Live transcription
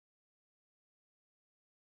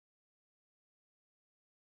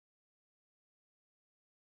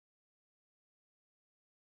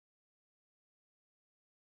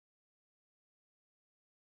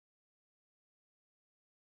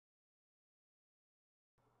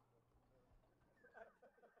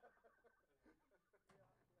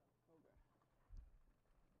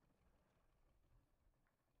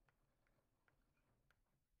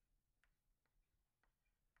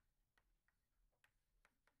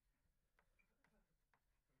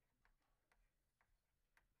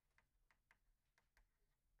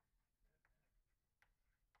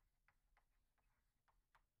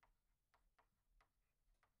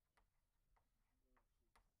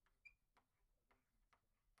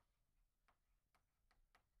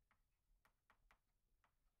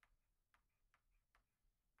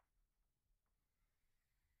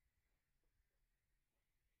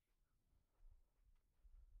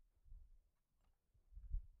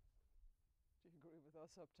with our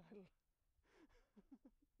subtitle.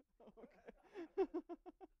 Okay.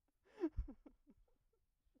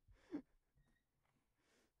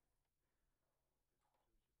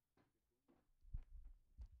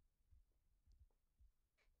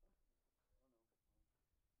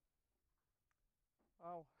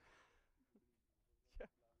 Wow. Yeah.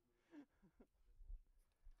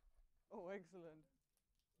 Oh, excellent.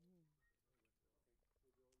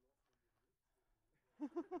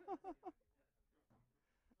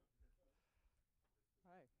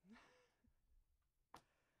 Right. In any case, I think it's time to get started.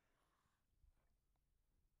 So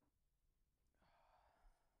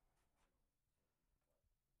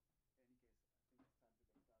it's a great pleasure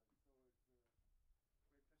to have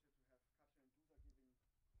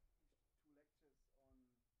Katrin and Jusa giving these two lectures on,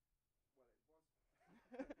 well, it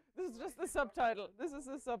was. This is just the subtitle. This is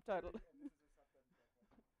the subtitle. And this is a subtitle.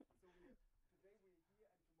 So today we're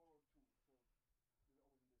here and tomorrow too. So we're always in this room.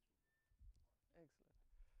 Excellent.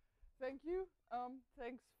 Thank you.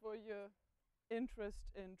 Thanks for your interest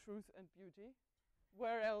in truth and beauty.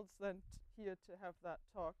 Where else than here to have that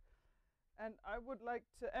talk? And I would like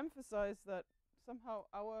to emphasize that somehow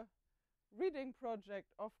our reading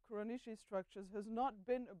project of Kuranishi structures has not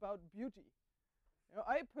been about beauty. You know,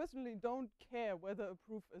 I personally don't care whether a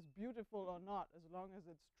proof is beautiful or not, as long as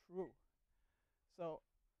it's true. So,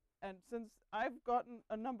 and since I've gotten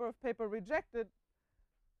a number of papers rejected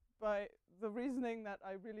by the reasoning that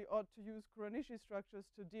I really ought to use Kuranishi structures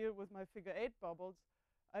to deal with my figure 8 bubbles,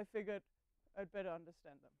 I figured I'd better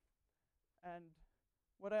understand them. And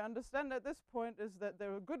what I understand at this point is that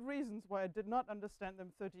there are good reasons why I did not understand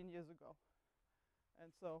them 13 years ago.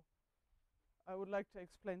 And so I would like to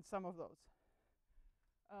explain some of those.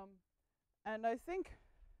 And I think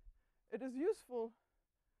it is useful,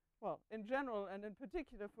 well, in general and in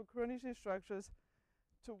particular for Kuranishi structures,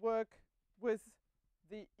 to work with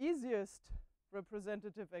the easiest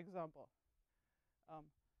representative example.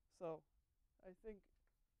 So I think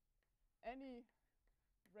any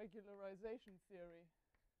regularization theory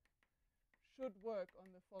should work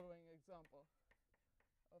on the following example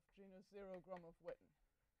of genus 0 Gromov-Witten.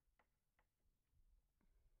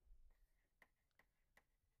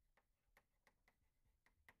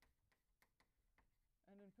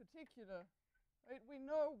 And in particular, right, we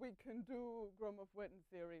know we can do Gromov-Witten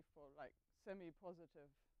theory for like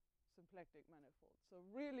semi-positive symplectic manifold. So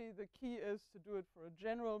really the key is to do it for a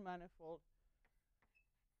general manifold,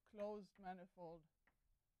 closed manifold,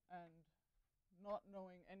 and not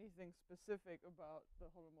knowing anything specific about the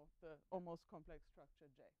almost complex structure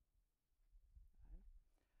J. Right.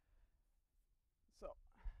 So,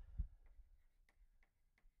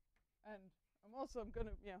 and I'm going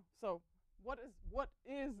to, so what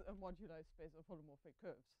is a moduli space of holomorphic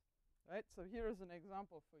curves? Right, so here is an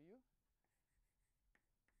example for you.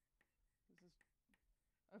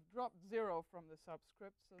 I've dropped 0 from the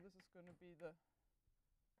subscript, so this is going to be the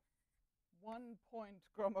 1-point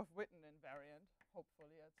Gromov-Witten invariant,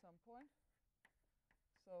 hopefully at some point.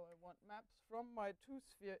 So I want maps from my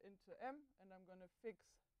 2-sphere into M, and I'm going to fix,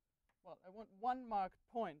 well, I want one marked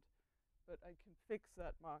point, but I can fix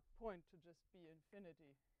that marked point to just be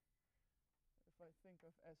infinity if I think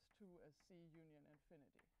of S2 as C union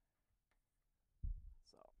infinity.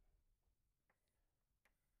 So,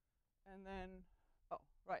 and then, oh,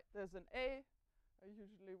 right, there's an A. I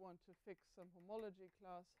usually want to fix some homology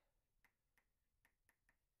class.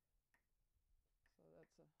 So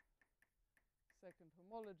that's a second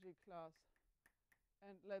homology class.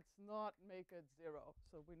 And let's not make it 0.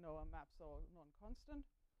 So we know our maps are non-constant.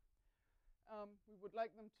 We would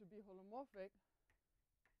like them to be holomorphic.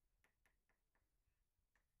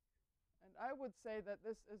 And I would say that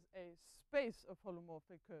this is a space of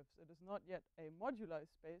holomorphic curves. It is not yet a moduli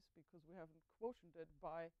space because we haven't quotiented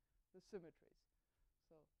by the symmetries.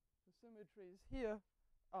 So the symmetries here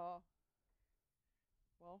are,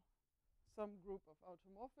 well, some group of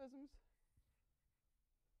automorphisms.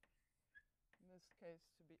 In this case,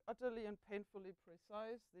 to be utterly and painfully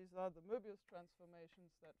precise, these are the Möbius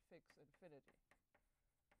transformations that fix infinity.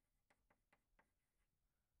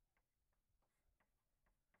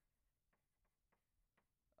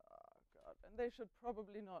 Oh, God. And they should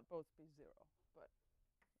probably not both be 0, but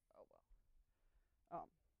oh well.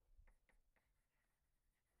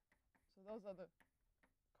 So those are the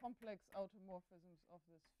complex automorphisms of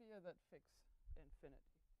the sphere that fix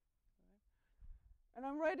infinity. Right? And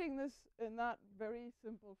I'm writing this in that very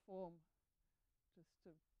simple form, just to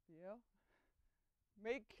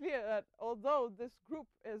make clear that although this group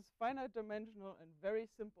is finite dimensional and very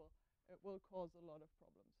simple, it will cause a lot of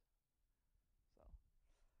problems.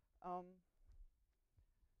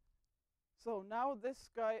 So now this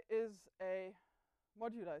guy is a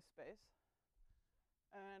moduli space.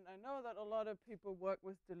 And I know that a lot of people work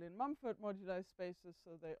with Deligne-Mumford moduli spaces,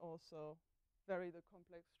 so they also vary the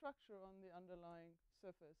complex structure on the underlying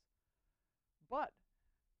surface. But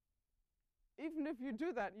even if you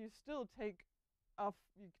do that, you still take a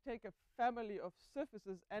family of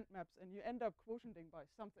surfaces end maps, and you end up quotienting by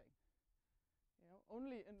something. You know,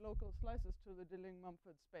 only in local slices to the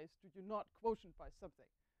Deligne-Mumford space do you not quotient by something.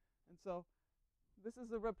 And so this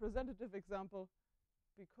is a representative example,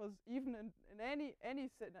 because even in any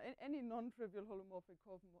non-trivial holomorphic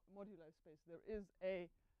curve moduli space, there is a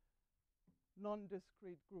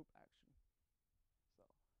non-discrete group action. So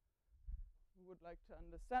we would like to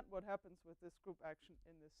understand what happens with this group action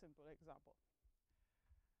in this simple example.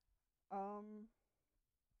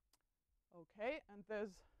 Okay, and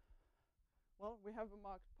well, we have a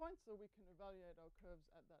marked point, so we can evaluate our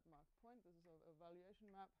curves at that marked point. This is our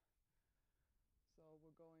evaluation map. So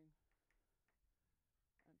we're going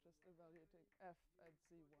and just evaluating f at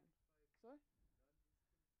z1. Sorry?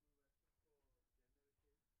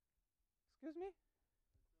 Excuse me?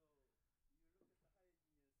 So you look at the homogeneous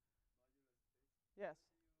modular space. Yes.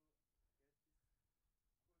 Do you get this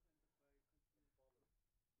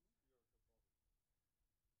quotiented by continuous bubbles?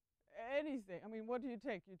 Anything. I mean, what do you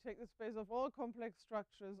take? You take the space of all complex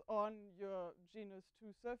structures on your genus 2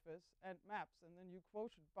 surface and maps, and then you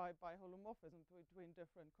quotient by holomorphism between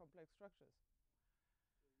different complex structures. So if you include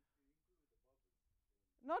the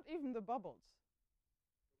bubbles, Not even the bubbles.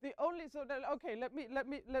 The only okay, let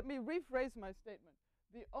me rephrase my statement.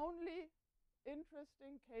 The only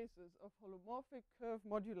interesting cases of holomorphic curve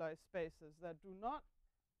moduli spaces that do not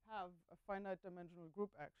have a finite dimensional group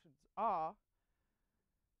actions are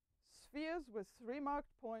spheres with 3 marked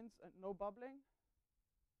points and no bubbling,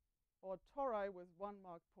 or tori with 1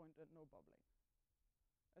 marked point and no bubbling.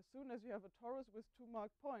 As soon as you have a torus with 2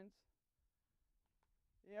 marked points,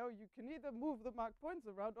 you know, you can either move the marked points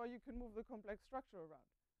around or you can move the complex structure around.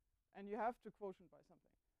 And you have to quotient by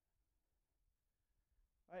something.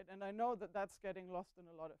 Right? And I know that that's getting lost in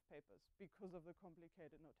a lot of papers because of the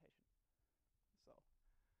complicated notation. So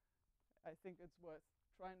I think it's worth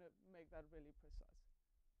trying to make that really precise.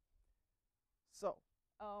 So,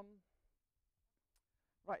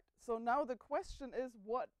 right. So now the question is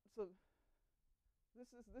what? So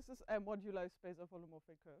this is a moduli space of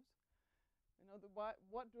holomorphic curves. You know, what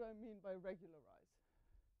do I mean by regularize?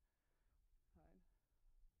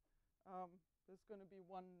 Right. There's going to be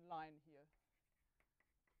one line here.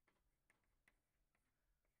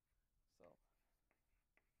 So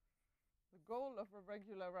the goal of a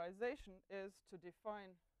regularization is to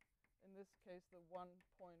define, in this case, the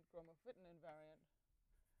one-point Gromov-Witten invariant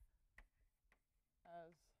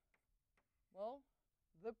as, well,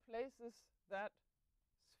 the places that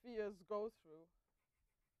spheres go through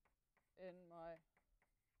in my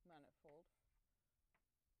manifold.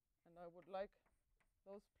 And I would like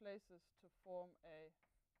those places to form a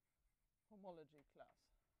homology class.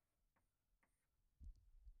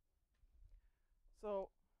 So,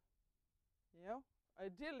 you know,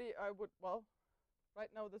 ideally I would, well, right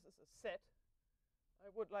now this is a set. I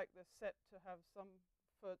would like the set to have some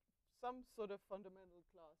sort of fundamental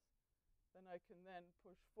class. Then I can then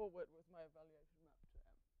push forward with my evaluation map to M.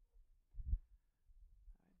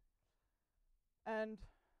 Right. And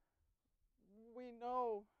we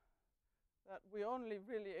know that we only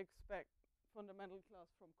really expect fundamental class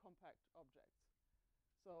from compact objects.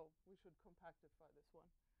 So we should compactify this one.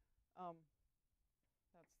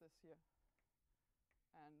 That's this here.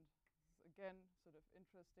 And again, sort of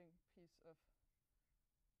interesting piece of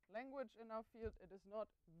language in our field. It is not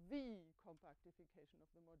the compactification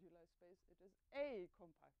of the moduli space. It is a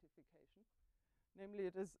compactification.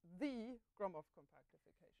 Namely, it is the Gromov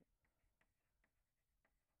compactification.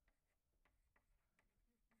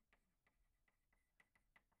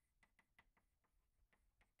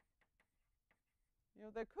 You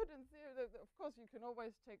know, there could, in theory, of course, you can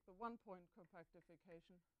always take the one-point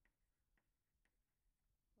compactification.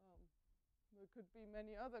 There could be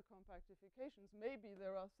many other compactifications. Maybe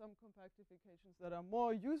there are some compactifications that are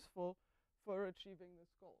more useful for achieving this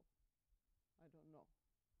goal. I don't know.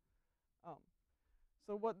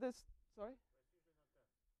 So what this, sorry?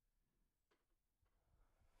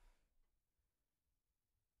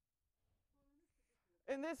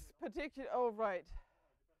 In this particular, oh, right.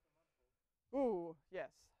 Ooh,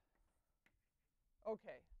 yes.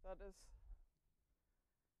 Okay, that is,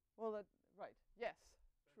 well, that, right, yes,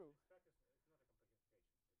 true.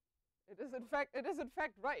 It is in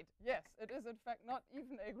fact right. Yes, it is in fact not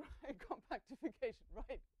even a compactification.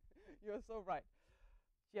 Right, you're so right.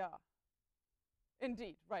 Yeah,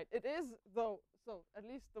 indeed, right. It is though. so at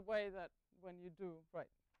least the way that when you do, right,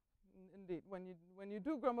 indeed, when you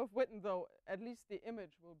do Gromov-Witten, though, at least the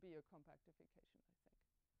image will be a compactification, I think.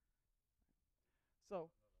 So,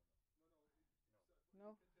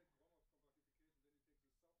 no? You can take Gromov compactification, then you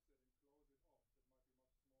take the subset and close it off. That might be much smaller. The original,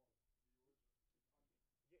 Yes, unordered thing might have a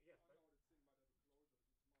closure which is much smaller.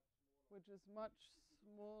 Which is much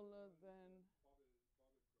smaller than. Bubble curve.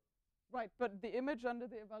 Right, but the image under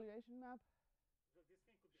the evaluation map so this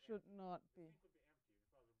thing could be should empty. not This be. thing could be empty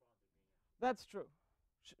without the boundary being empty. That's true.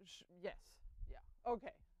 Yes. Yeah.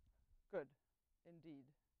 Okay. Good. Indeed.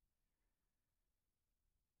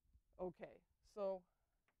 Okay. So.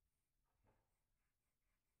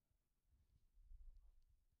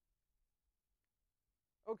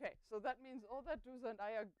 Okay, so that means all that Dusa and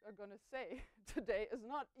I are going to say today is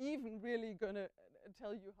not even really going to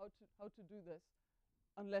tell you how to do this,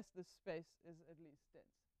 unless this space is at least dense.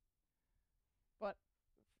 But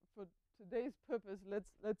for today's purpose,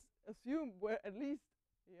 let's assume we're at least,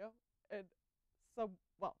 at some.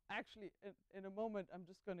 Well, actually, in a moment, I'm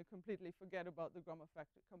just going to completely forget about the Gromov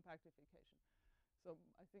compactification. So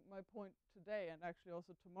I think my point today, and actually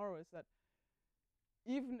also tomorrow, is that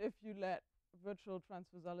even if you let virtual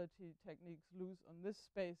transversality techniques loose on this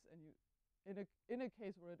space, and you, in a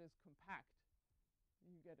case where it is compact,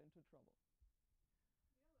 you get into trouble. I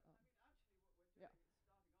mean, actually, what we're doing is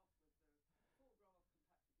starting off with the full Gromov compactification Right. and trying to identify a piece of that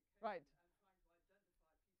we can. Right.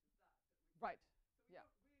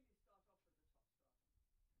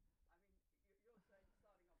 So we don't really start off with the top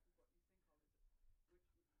stratum. I mean, you're saying starting off with what you think of as which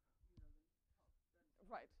the top. Then Right. in fact, we start off with the completed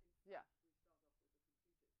Right. object. Yeah.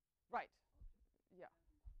 Right? Yeah.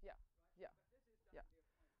 But this is Yeah.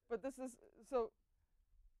 definitely a point. But this is so.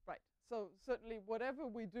 Right. So certainly, whatever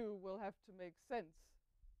we do will have to make sense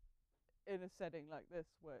in a setting like this,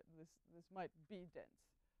 where this might be dense.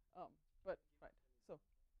 But right. So. Sorry.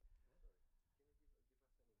 Can you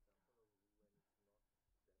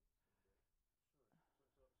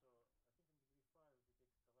give us an example of when it's not dense in the. Sure. So I think in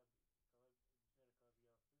degree 5,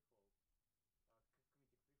 if we take generic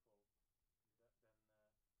Calabi-Yau threefold, Quintic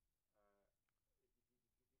threefold, then it has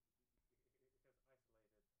isolated nodal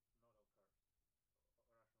curves,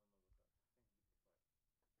 or rational nodal curves. I think degree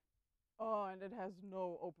 5. Oh, and it has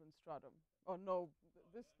no open stratum. Oh no,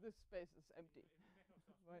 this space is empty. It may have some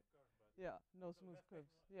Right. smooth curves, but Yeah, no so smooth that space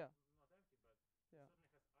curves. not, Yeah. not empty, but Yeah. certainly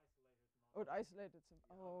has isolated nodal. Oh, it isolated some. Yeah,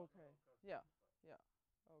 Oh, nodal okay. curves Yeah. degree 5. Yeah.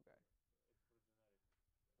 Okay. It's for generic.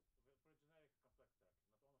 For generic complex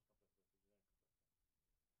structure, not almost complex, but for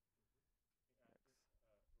generic complex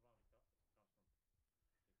structure.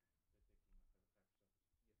 Rounding comes from taking hypersurface. Yes,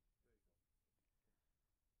 very good.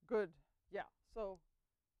 Good. Yeah. So,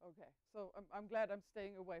 okay. So I'm glad I'm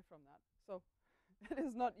staying away from that. So it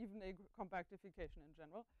is not even a compactification in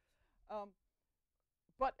general,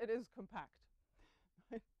 but it is compact.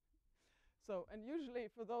 So, and usually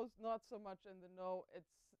for those not so much in the know,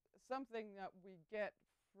 it's something that we get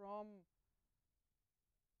from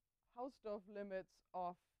Hausdorff limits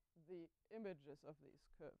of the images of these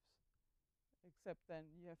curves, except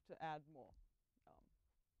then you have to add more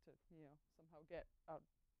to somehow get out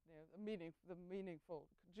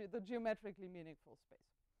the geometrically meaningful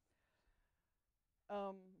space.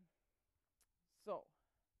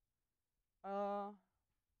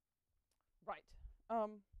 Right.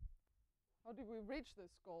 How do we reach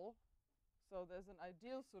this goal? So there's an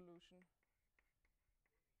ideal solution,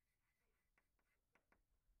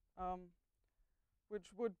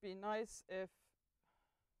 which would be nice if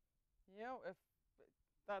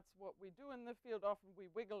that's what we do in the field. Often we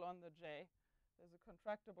wiggle on the J. There's a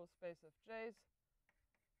contractible space of J's.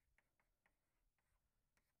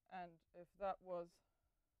 And if that was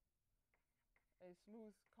a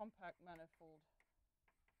smooth compact manifold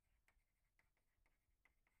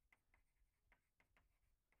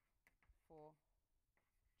for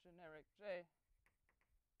generic J,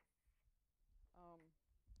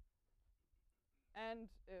 and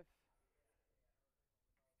if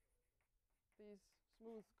these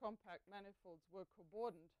smooth compact manifolds were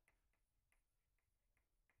cobordant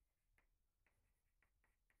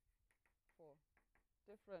for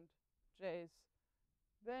different J's,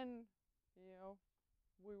 then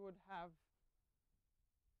we would have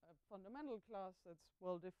a fundamental class that's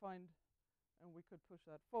well defined, and we could push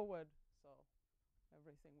that forward, so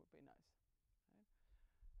everything would be nice. Right?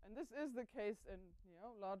 And this is the case in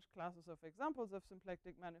large classes of examples of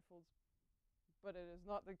symplectic manifolds, but it is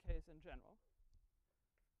not the case in general.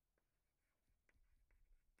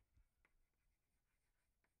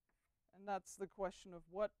 And that's the question of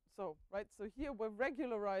what. So here we're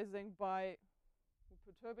regularizing by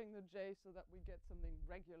perturbing the J so that we get something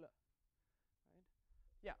regular. Right?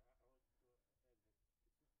 Yeah. I want to add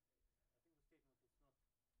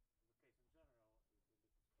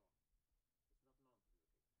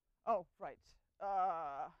Oh, right.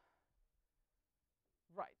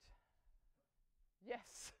 Right.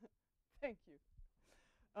 Yes. Thank you.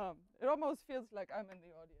 It almost feels like I'm in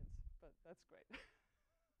the audience, but that's great.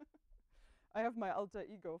 I have my alter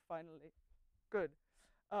ego finally. Good.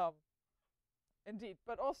 Indeed,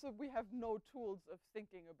 but also we have no tools of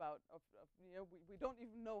thinking about, we don't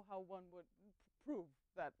even know how one would prove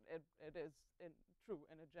that it is true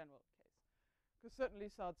in a general case. Because certainly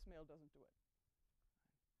Sartre-Smale doesn't do it.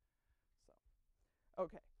 So,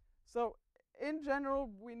 okay. So in general,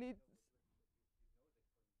 we need.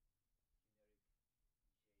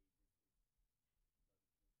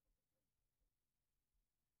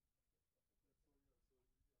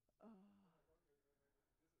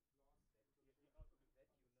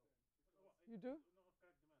 You do? No, of correct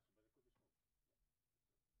dimension, but it could be smooth. Yeah,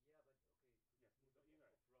 but okay, Yeah, smooth.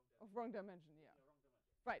 You're right. of wrong Of wrong dimension, dimension. yeah. Yeah, wrong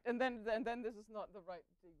dimension. Right, and then this is not the right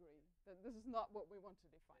degree. This is not what we want to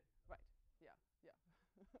define. Right. Yeah. Yeah.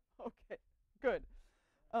 Okay. Good.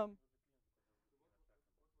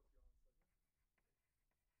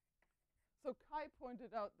 So Kai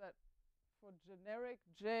pointed out that for generic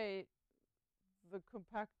J, the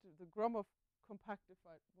Gromov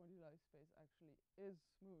compactified moduli space actually is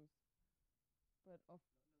smooth, but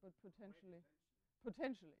potentially.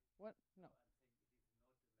 What? No.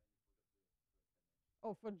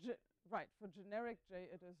 Oh, for generic J,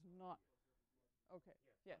 it is not. Okay.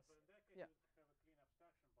 Yes. But in that case, Yeah. you would have a clean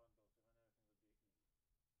abstraction bundle, so then everything would be easy.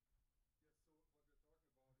 Yes, so what we're talking about is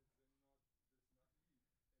then not this naive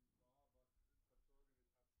and bar, but perturbing it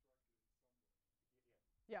abstractly in some way.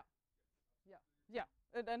 Yeah. Yes, Yeah.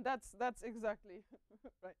 And that's exactly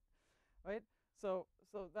right. Right. So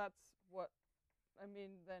that's what I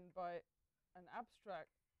mean then by an abstract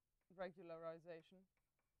regularization.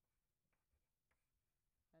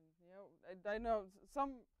 And I know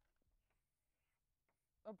some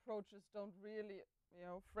approaches don't really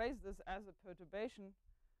phrase this as a perturbation.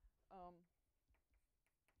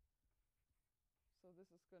 So this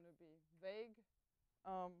is going to be vague.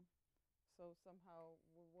 So somehow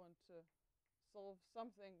we want to solve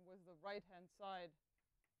something with the right-hand side,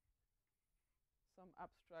 some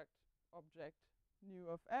abstract object nu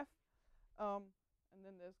of f. And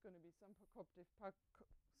then there's going to be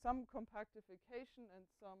some compactification and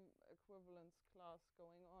some equivalence class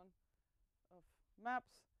going on of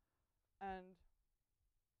maps. And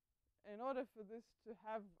in order for this to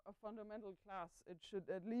have a fundamental class, it should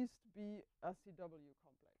at least be a CW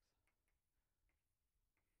complex.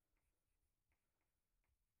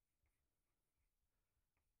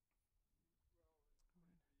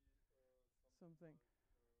 Something.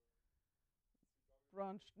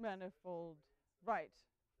 Branched manifold. Right.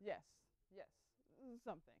 Yes. Yes.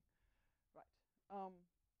 Something. Right.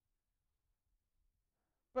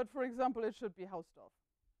 But for example, it should be Hausdorff.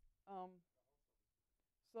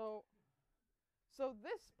 So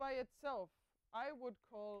this by itself, I would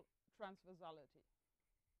call transversality.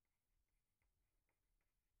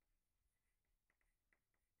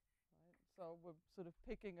 Right? So we're sort of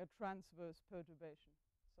picking a transverse perturbation.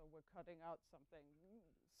 So we're cutting out something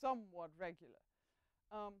somewhat regular.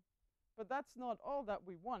 But that's not all that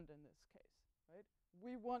we want in this case, right?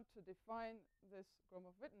 We want to define this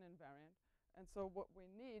Gromov-Witten invariant. And so what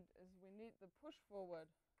we need is we need the push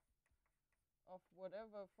forward of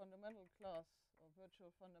whatever fundamental class or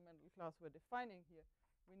virtual fundamental class we're defining here.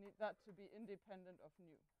 We need that to be independent of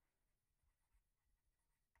nu.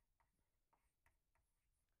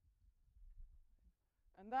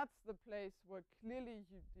 And that's the place where clearly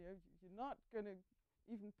you're not going to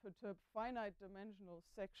even perturb finite dimensional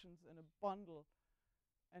sections in a bundle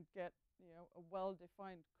and get a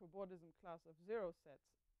well-defined cobordism class of zero sets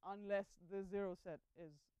unless the zero set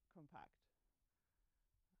is compact.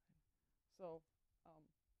 So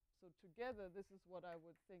together, this is what I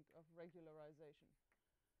would think of regularization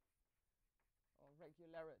or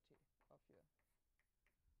regularity of your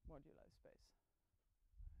moduli space.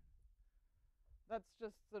 That's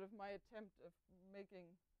just sort of my attempt of making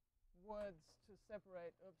words to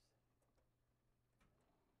separate.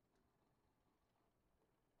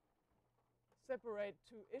 Separate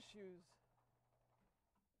two issues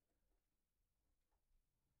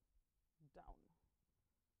down.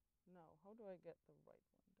 Now, how do I get the right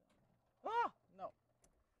one down? Ah, no.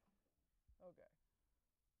 Okay.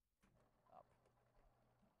 Up.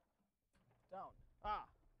 Down. Ah,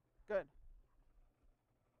 good.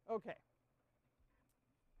 Okay.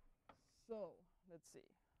 So, let's see.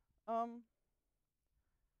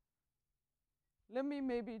 Let me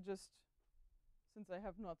maybe just, since I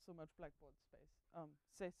have not so much blackboard space,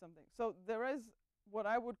 say something. So there is what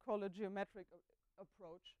I would call a geometric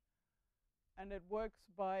approach. and it works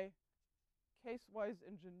by case-wise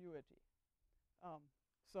ingenuity.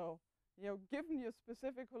 So, you know, given your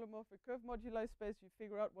specific holomorphic curve moduli space, you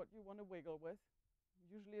figure out what you want to wiggle with.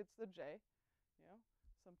 Usually it's the J, you know.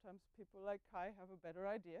 Sometimes people like Kai have a better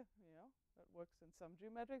idea, you know. That works in some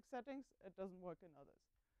geometric settings. It doesn't work in others.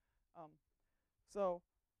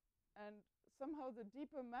 And somehow the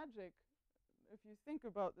deeper magic, if you think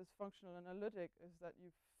about this functional analytic, is that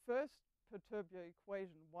you first perturb your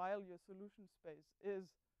equation while your solution space is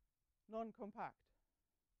non-compact.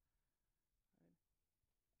 Right?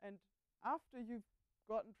 And after you've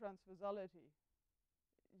gotten transversality,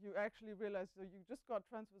 you actually realize that you just got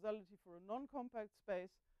transversality for a non-compact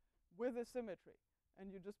space with a symmetry, and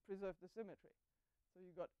you just preserve the symmetry. So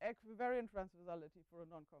you got equivariant transversality for a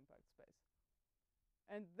non-compact space.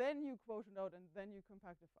 And then you quotient out, and then you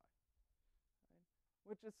compactify, right?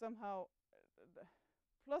 Which is somehow,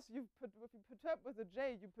 plus if you perturb with a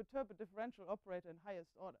J, you perturb a differential operator in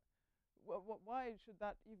highest order. Why should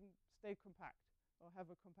that even stay compact or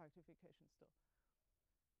have a compactification still?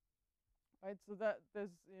 Right, so that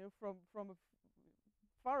there's, you know, from a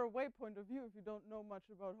far away point of view, if you don't know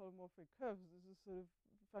much about holomorphic curves, this is sort of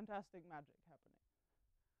fantastic magic happening.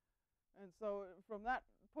 And so from that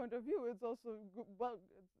point of view, it's also good. Well,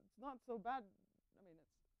 it's not so bad. I mean,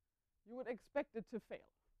 you would expect it to fail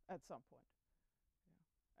at some point.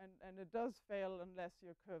 Yeah. And it does fail unless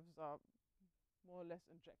your curves are more or less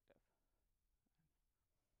injective.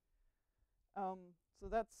 So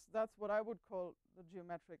that's what I would call the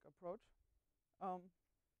geometric approach.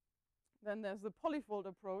 Then there's the polyfold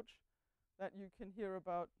approach that you can hear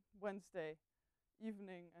about Wednesday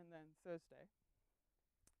evening and then Thursday.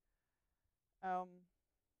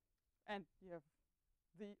 And you have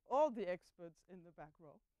all the experts in the back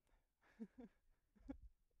row.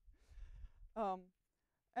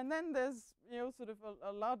 And then there's, you know, sort of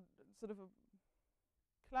a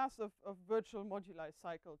class of virtual moduli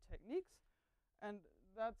cycle techniques, and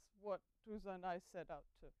that's what Tusa and I set out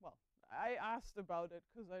to, well, I asked about it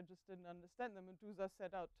because I just didn't understand them, and Tusa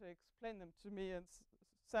set out to explain them to me, and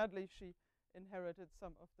sadly she inherited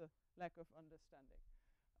some of the lack of understanding.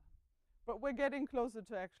 But we're getting closer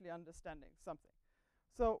to actually understanding something.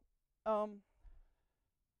 So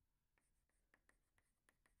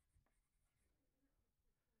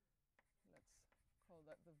let's call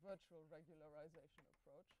that the virtual regularization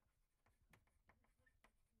approach.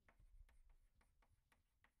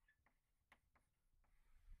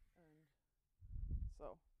 And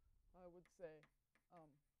so I would say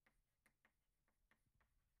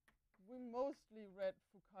we mostly read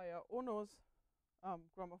Fukaya Ono's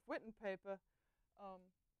Gromov-Witten paper,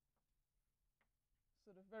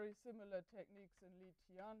 sort of very similar techniques in Li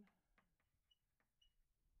Tian,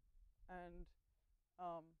 and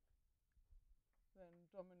then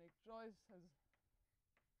Dominic Joyce has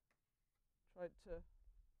tried to,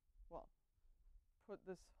 well, put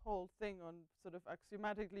this whole thing on sort of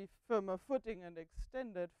axiomatically firmer footing and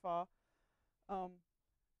extend it far. Then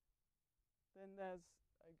there's,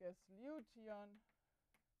 I guess, Liu Tian,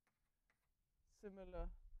 similar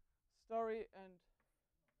story, and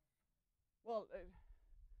well,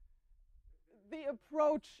 the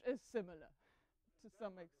approach is similar to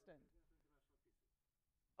some extent.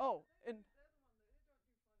 Oh, in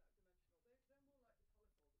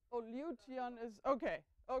Liu Tian is okay,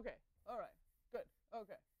 all right, good,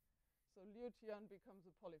 okay. So Liu Tian becomes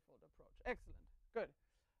a polyfold approach. Excellent, good.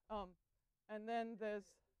 And then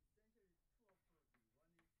there's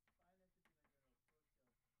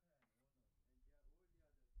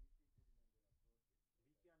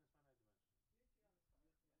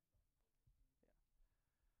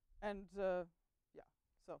and yeah,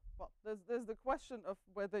 so well, there's the question of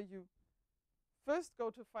whether you first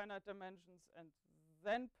go to finite dimensions and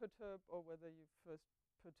then perturb, or whether you first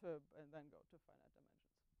perturb and then go to finite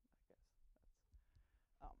dimensions. I guess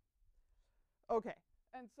that's okay.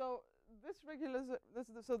 And so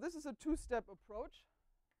this is a two-step approach,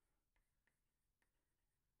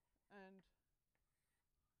 and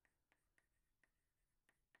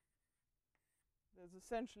there's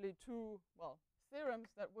essentially two, well, theorems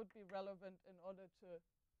that would be relevant in order to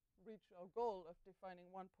reach our goal of defining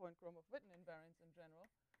one-point Gromov-Witten invariance in general.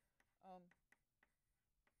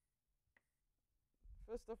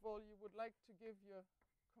 First of all, you would like to give your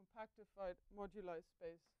compactified moduli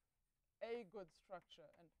space a good structure,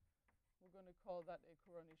 and we're going to call that a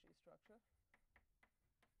Kuranishi structure.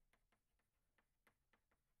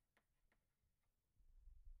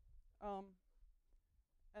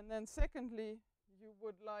 And then secondly, you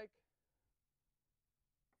would like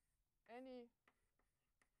any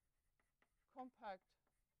compact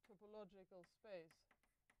topological space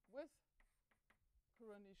with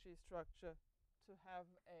Kuranishi structure to have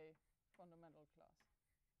a fundamental class.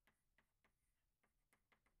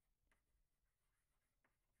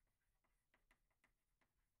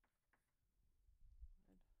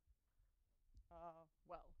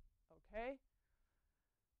 Well, okay.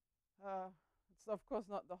 It's of course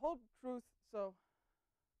not the whole truth, so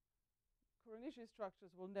Kuranishi structures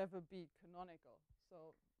will never be canonical,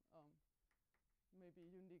 so maybe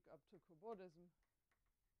unique up to cobordism.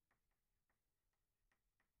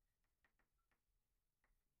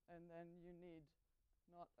 And then you need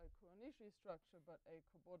not a Kuranishi structure, but a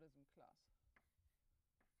cobordism class.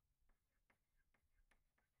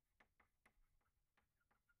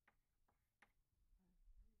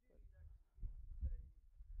 You do need actually, say,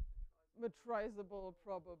 Metrizable,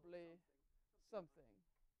 probably something.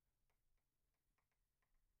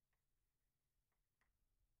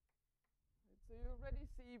 Right, so you already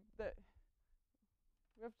see that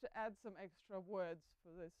we have to add some extra words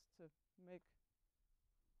for this to make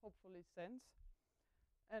hopefully sense.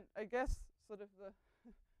 And I guess sort of the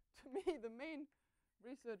to me the main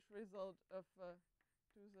research result of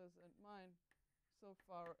Dusa's and mine so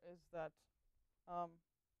far is that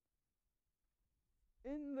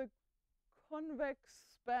in the convex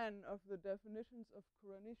span of the definitions of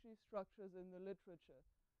Kuranishi structures in the literature,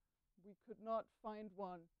 we could not find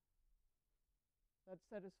one that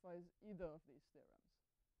satisfies either of these theorems.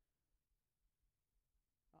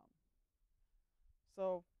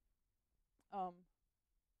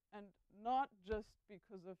 And not just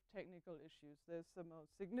because of technical issues. There's some more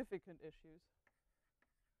significant issues.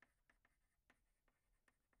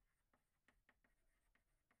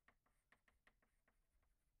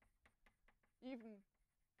 Even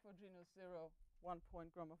for genus 0,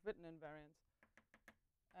 1-point Gromov-Witten invariance.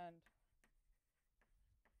 And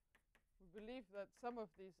we believe that some of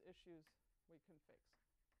these issues we can fix.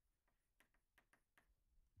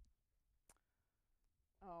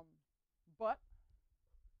 But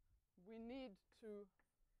we need to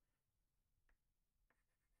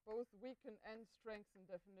both weaken and strengthen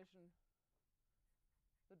the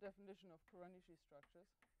definition of Kuranishi structures.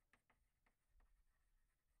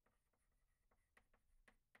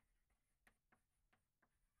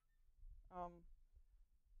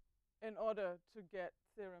 In order to get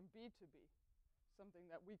theorem B to be something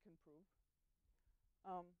that we can prove.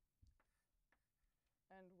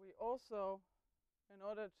 And we also, in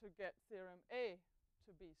order to get theorem A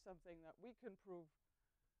to be something that we can prove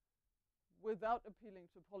without appealing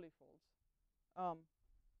to polyfolds,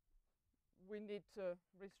 we need to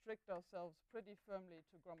restrict ourselves pretty firmly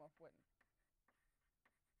to Gromov-Witten.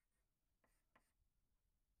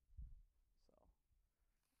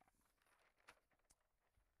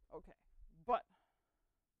 Okay, but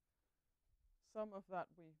some of that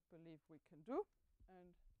we believe we can do.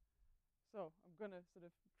 And so I'm going to sort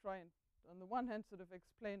of try and, on the one hand, sort of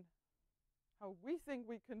explain how we think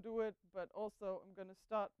we can do it, but also I'm going to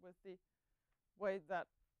start with the way that,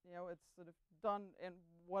 it's sort of done in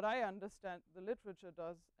what I understand the literature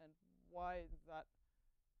does and why that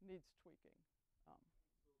needs tweaking. So you take you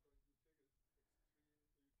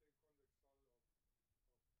take convex hull of definitions.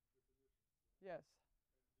 Yes.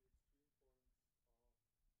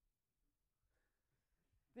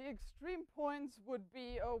 And the extreme points would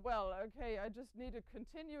be, oh, well, okay, I just need a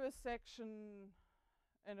continuous section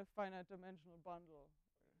in a finite dimensional bundle.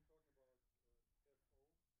 Are you talking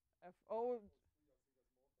about FO? FO,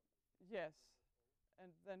 yes.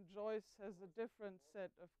 And then Joyce has a different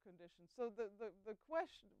set of conditions. So the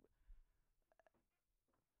question,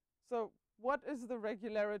 so what is the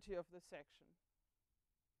regularity of the section?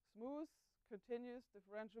 Smooth, continuous,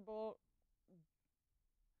 differentiable.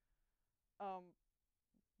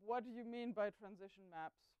 What do you mean by transition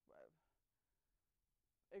maps?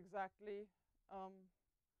 Exactly.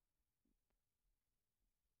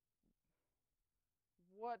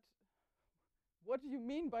 What do you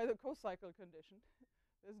mean by the co-cycle condition?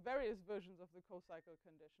 There's various versions of the co-cycle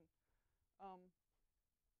condition.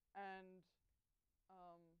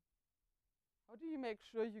 How do you make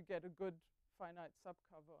sure you get a good finite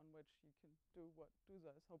subcover on which you can do what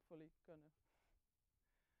Dusa is hopefully going to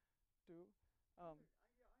do? I'm going to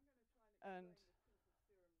try and explain the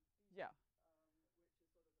proof of theorem B, Yeah. Which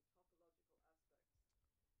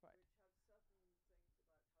is sort of the topological aspects, Right. which have certain things about Hausdorff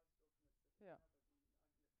that Yeah. never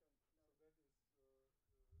been, I don't know. So that is the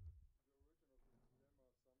origin of this dilemma, something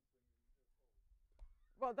in FO.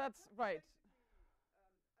 Well, that's right. I mean, There is no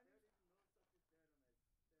such a theorem as theorem B.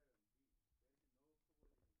 There is no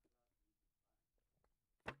cobordism class we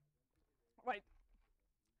define. I don't think there is Right. such a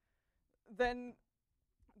definition.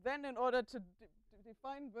 Then in order to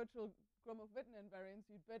define virtual Gromov-Witten invariance,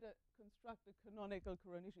 you'd better construct a canonical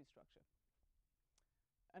Kuranishi structure.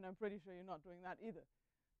 And I'm pretty sure you're not doing that either.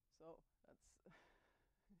 So that's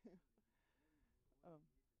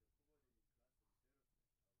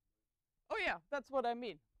oh yeah, that's what I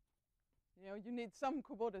mean. You know, you need some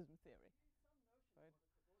cobordism theory. Right.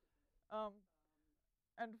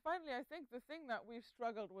 And finally, I think the thing that we've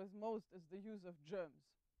struggled with most is the use of germs.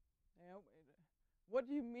 You know, what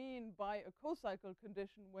do you mean by a co-cycle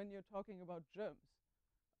condition when you're talking about germs?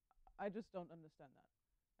 I just don't understand that.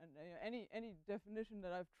 And any definition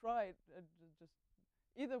that I've tried, just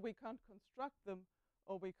either we can't construct them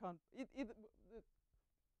or we can't. Either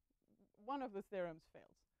one of the theorems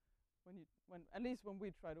fails when at least when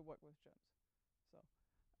we try to work with germs.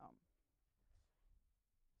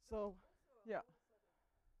 So, yeah.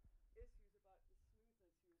 Issues about the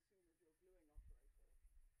smoothness you assume of your gluing operator.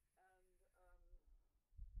 And we were trying to use sort of the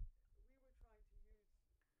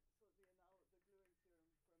gluing theorem from the book that I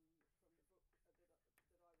wrote with Dietmar, which is a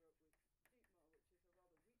rather weak gluing theorem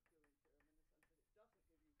in the sense that it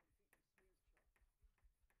doesn't give you completely smooth charts. And so, I mean,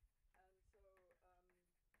 you can try and strengthen that theorem, but we weren't going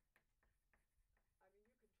that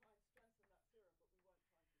way. So that means that we have to think of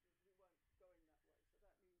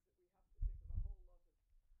a whole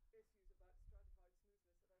lot of issues about stratified smoothness that I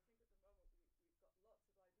think at the moment we've got lots of ideas about but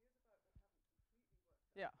haven't completely worked out,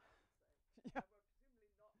 Yeah. I would say. Yeah. And we're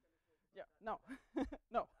presumably not going to talk about Yeah. that No. today.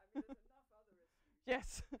 No. I mean, there's enough other issues.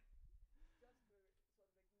 Yes. Just to sort of ignore the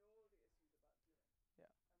issues about gluing.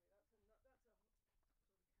 Yeah. I mean, that's a sort of can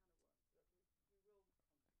of worms that we will come to.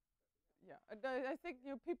 Yeah, and I think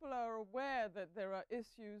people are aware that there are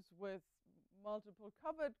issues with multiple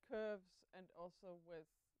covered curves and also with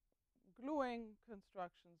gluing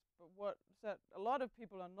constructions. But what a lot of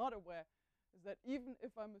people are not aware is that even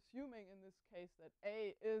if I'm assuming in this case that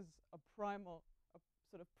A is a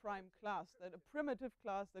sort of prime class, that a primitive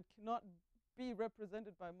class that cannot be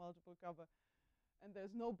represented by multiple cover, and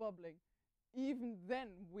there's no bubbling, even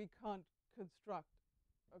then we can't construct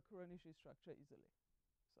a Kuranishi structure easily.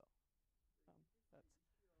 So that's.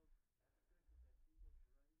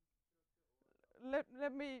 Let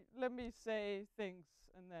me say things,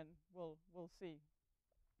 and then we'll see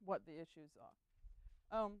what the issues are.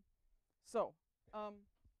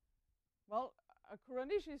 Well, a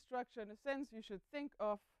Kuranishi structure, in a sense, you should think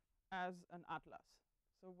of as an atlas.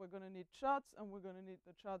 So we're going to need charts, and we're going to need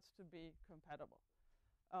the charts to be compatible.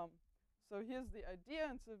 So here's the idea,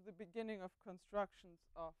 and so the beginning of constructions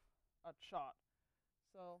of a chart.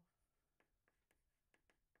 So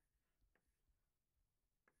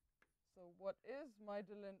what is my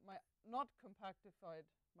not compactified,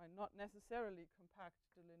 my not necessarily compact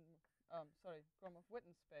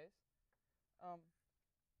Gromov-Witten space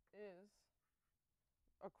is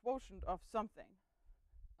a quotient of something.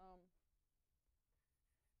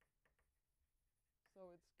 So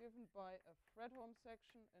it's given by a Fredholm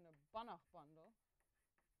section in a Banach bundle.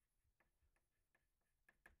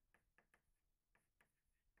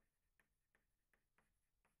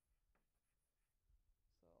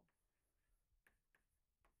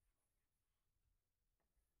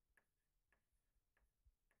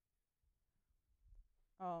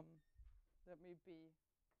 So let me be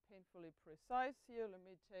painfully precise here. Let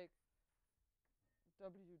me take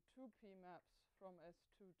W2P maps from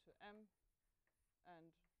S2 to M.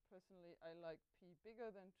 And personally, I like P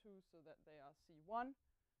bigger than 2 so that they are C1.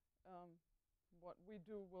 What we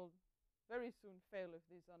do will very soon fail if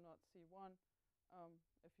these are not C1.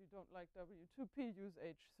 If you don't like W2P, use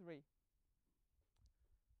H3.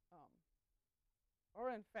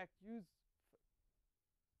 Or in fact, you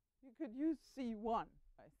could use C1,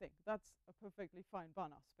 I think. That's a perfectly fine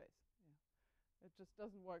Banach space. Yeah. It just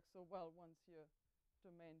doesn't work so well once your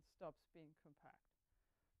domain stops being compact.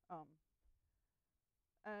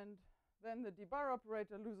 And then the d-bar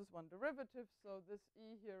operator loses one derivative, so this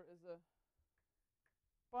E here is a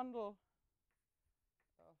bundle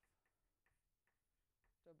of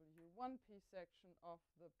W1P section of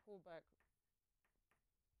the pullback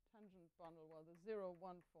tangent bundle, while the 0,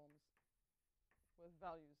 1 forms with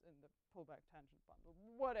values in the pullback tangent bundle,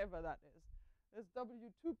 whatever that is. There's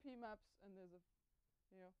W2P maps, and there's a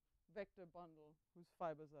vector bundle whose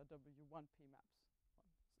fibers are W1P maps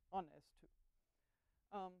on S2.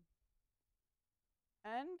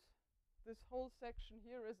 And this whole section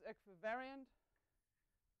here is equivariant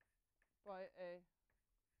by a,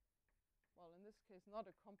 well, in this case, not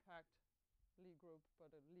a compact Lie group,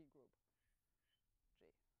 but a Lie group,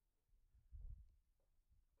 G.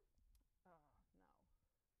 Now.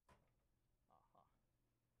 Aha.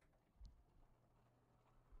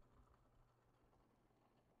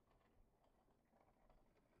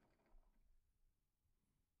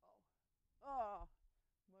 Oh,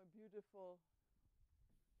 beautiful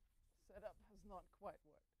setup has not quite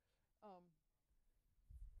worked.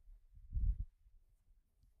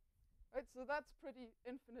 Right, so that's pretty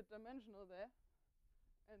infinite dimensional there.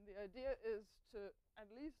 And the idea is to at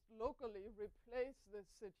least locally replace this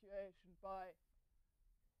situation by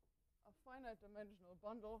a finite dimensional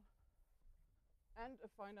bundle and a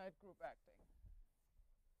finite group acting.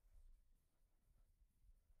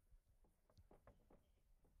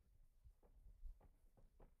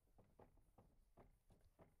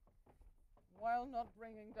 While not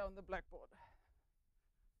bringing down the blackboard.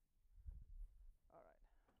 All right.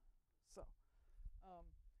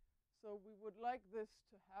 So we would like this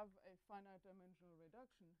to have a finite dimensional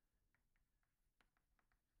reduction.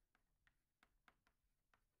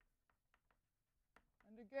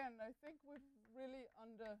 And again, I think we've really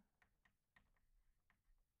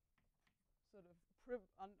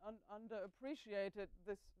underappreciated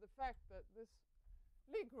the fact that this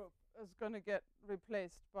Lie group is going to get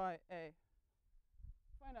replaced by a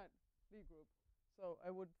finite Lie group. So I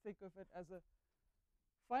would think of it as a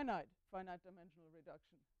finite dimensional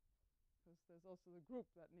reduction, because there's also the group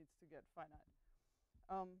that needs to get finite.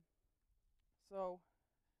 So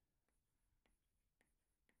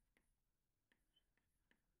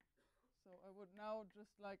I would now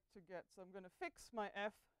just like to get, so I'm going to fix my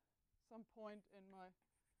f some point in my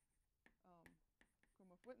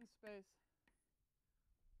Gromov-Witten space.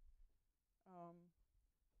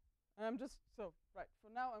 And I'm just, for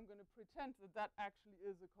now I'm going to pretend that that actually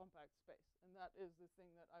is a compact space, and that is the thing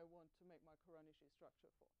that I want to make my Kuranishi structure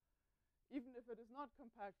for. Even if it is not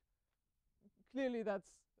compact, clearly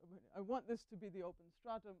I want this to be the open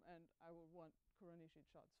stratum, and I will want Kuranishi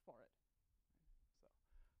charts for it. So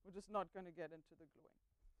we're just not going to get into the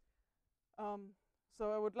gluing. So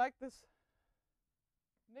I would like this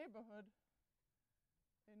neighborhood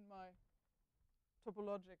in my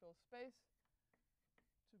topological space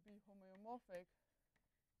to be homeomorphic,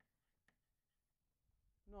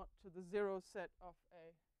 not to the zero set of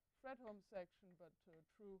a Fredholm section, but to a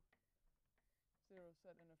true zero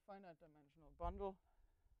set in a finite dimensional bundle.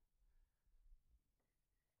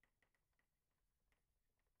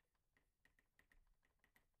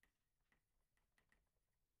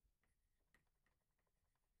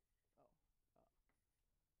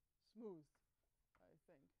 Smooth, I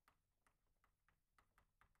think,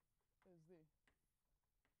 is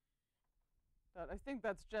I think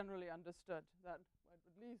that's generally understood, that at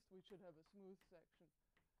least we should have a smooth section,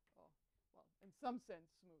 or, well, in some sense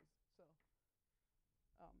smooth. So,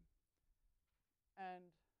 and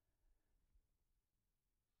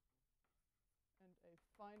a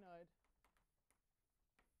finite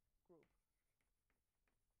group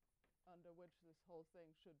under which this whole thing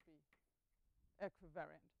should be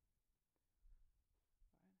equivariant.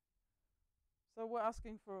 Right. So we're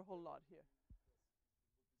asking for a whole lot here.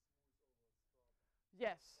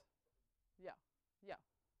 Yes. Yeah.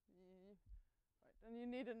 Right. And you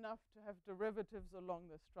need enough to have derivatives along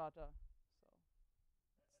the strata. So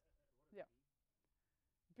yeah.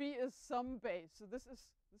 B is some base. So this is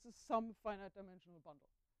some finite dimensional bundle.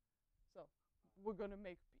 So we're going to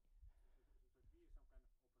make B. So B is some kind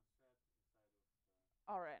of open set inside of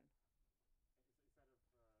Rn.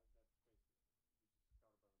 Inside of that space which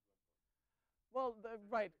is covered by the blackboard. Well,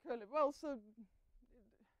 right, curly. Well, so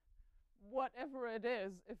whatever it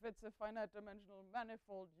is, if it's a finite dimensional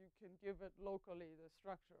manifold, you can give it locally the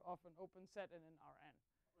structure of an open set in an Rn.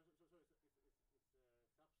 So it's a subset of the space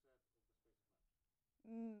of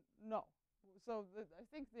match? No. So I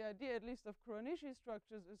think the idea, at least of Kuranishi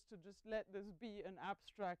structures, is to just let this be an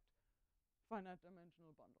abstract finite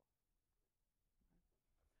dimensional bundle.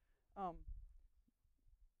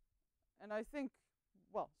 And I think,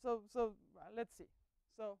 well, so let's see.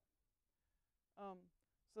 So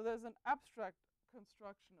there's an abstract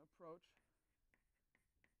construction approach.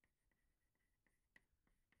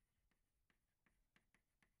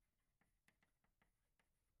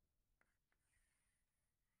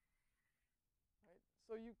 Right.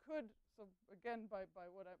 So you could, so again, by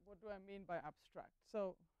what do I mean by abstract?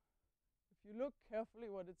 So if you look carefully,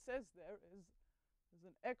 what it says there is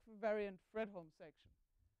an equivariant Fredholm section.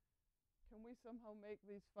 Can we somehow make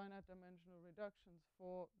these finite dimensional reductions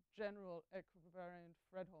for general equivariant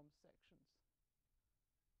Fredholm sections?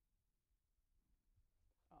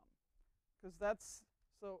 Because that's,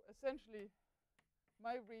 so essentially,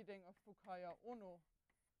 my reading of Fukaya Ono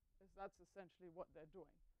is that's essentially what they're doing.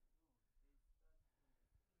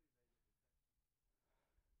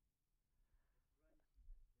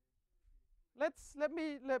 Let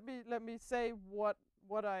me say what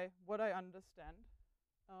I understand,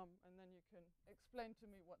 and then you can explain to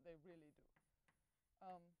me what they really do.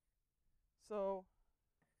 So,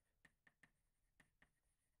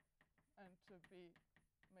 and to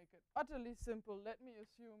make it utterly simple, let me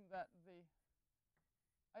assume that the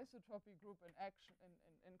isotropy group in action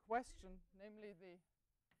in question, namely the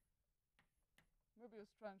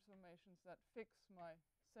Möbius transformations that fix my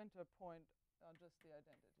center point, are just the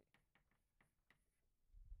identity.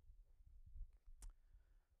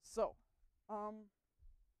 So, and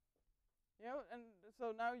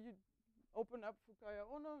so now you open up Fukaya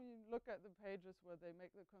Ono, you look at the pages where they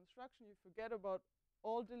make the construction, you forget about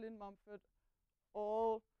all Dillon-Mumford,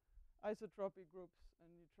 all isotropy groups, and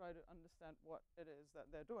you try to understand what it is that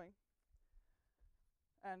they're doing.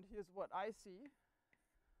 And here's what I see.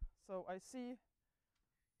 So I see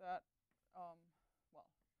that,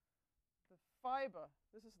 the fiber,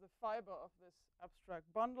 this is the fiber of this abstract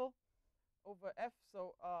bundle over F.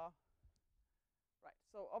 So, right,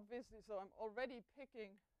 so obviously, so I'm already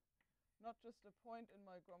picking not just a point in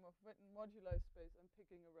my Gromov-Witten moduli space, I'm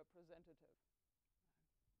picking a representative.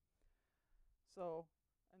 So,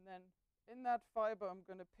 and then in that fiber, I'm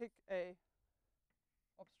going to pick a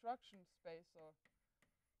obstruction space, or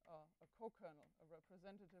a co-kernel, a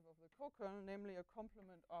representative of the co-kernel, namely a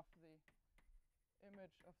complement of the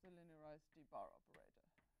image of the linearized D-bar operator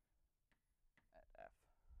at F.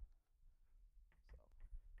 So that's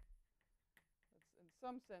in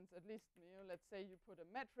some sense, at least, let's say you put a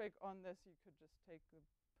metric on this, you could just take the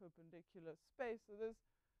perpendicular space. So there's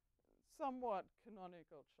somewhat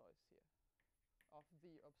canonical choice here of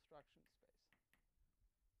the obstruction space.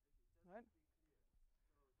 Right? So there is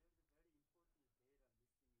a very important data missing in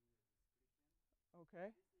your description.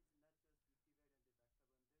 Okay. This is not just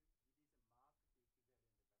equivalent vector bundle, it is a marked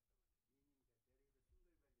equivalent vector bundle,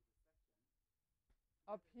 meaning that there is a single valued section.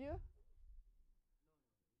 Up here? No,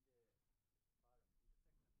 in the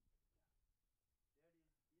bottom, in the second section.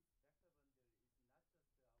 There is this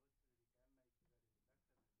vector bundle is not just arbitrary gamma equivalent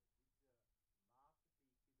vector bundle, it's a marked equivalent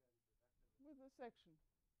vector bundle. With a section,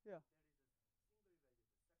 yeah. There is a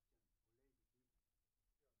single valued section already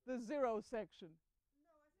built. The zero section.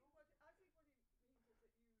 No, I think what he means is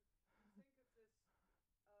that you think of this.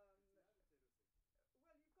 Well, you've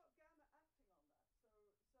got gamma acting on that, so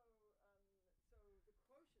the quotient is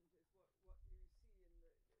what you see in the. I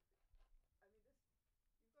mean, this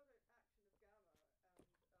you've got an action of gamma,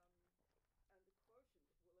 and the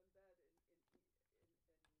quotient will embed in the moduli space.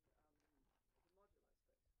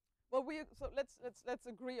 Well, so let's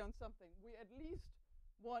agree on something. We at least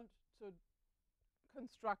want to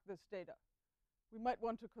construct this data. We might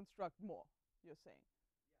want to construct more, you're saying.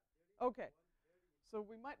 Yeah, okay. So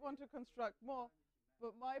we might want to construct more,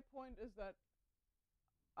 but my point is that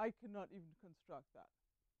I cannot even construct that.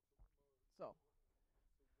 So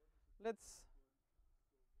let's.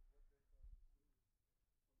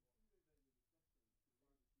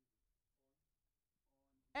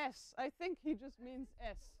 S. I think he just means S.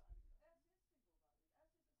 S is single valued. S is a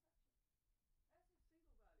section. S is single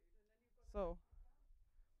valued, and then you've got. So.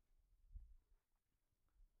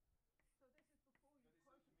 So this is before you quotient. You mean the finite This is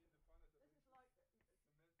dimension? like The map you get by finite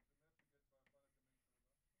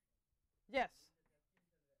dimensional reduction? Yes.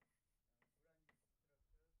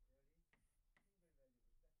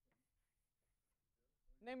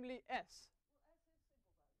 Namely S. Well,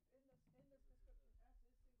 S is single valued. In this description, S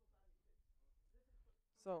is single valued. This is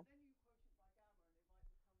So. then you quotient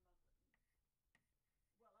by gamma, and it might become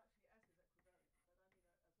nothing. Well, actually, S is equivalent,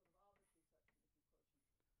 but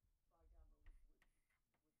I mean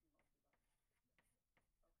a sort of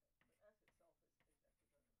arbitrary section. If you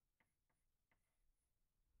quotient by gamma,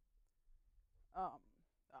 would not be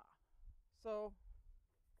that. Okay, but S itself is equivalent. So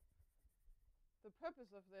the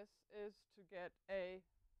purpose of this is to get a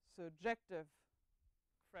surjective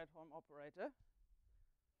Fredholm operator.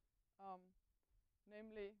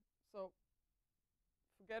 Namely, so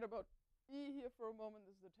forget about E here for a moment.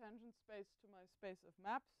 This is the tangent space to my space of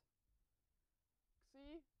maps.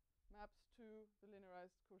 Xi maps to the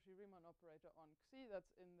linearized Cauchy-Riemann operator on Xi.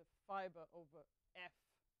 That's in the fiber over F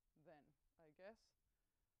then, I guess.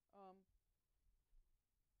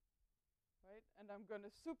 Right? And I'm going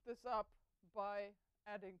to soup this up by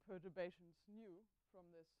adding perturbations nu from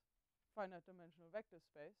this finite dimensional vector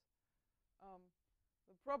space.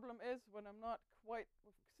 The problem is when I'm not quite,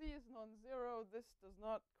 if Xi is non-zero, this does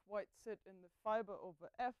not quite sit in the fiber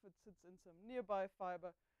over F. It sits in some nearby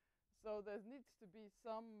fiber. So there needs to be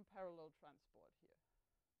some parallel transport here.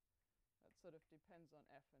 That sort of depends on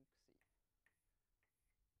F and Xi.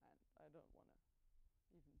 And I don't want to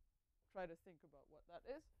even try to think about what that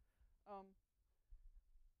is.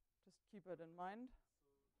 Just keep it in mind. So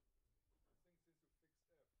I think since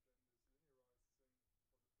you fixed F, then this linearized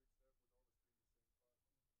thing for the fixed F would always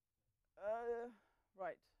be in the same fiber.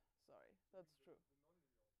 Right. Sorry, that's true.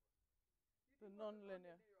 You The do want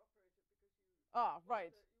nonlinear. a nonlinear operator because you Ah, want right.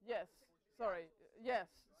 you Yes. want the thing to be Sorry. actual Yes.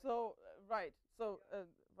 size, right? So right. So Yeah.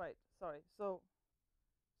 right. Sorry. So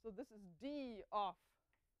this is D of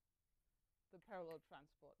the parallel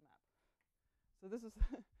transport map. So this is So, it's not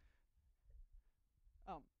really, so the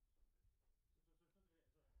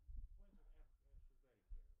points of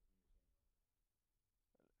f should vary here when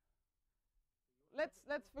you're saying. So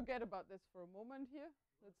let's forget about this for a moment here.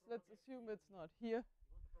 Let's assume it's not here. You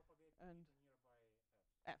want to propagate And to nearby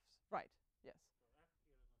f's. F's. Right. Yes. So f here is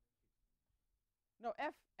not fixed. No,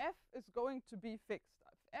 F is going to be fixed.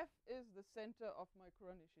 F is the center of my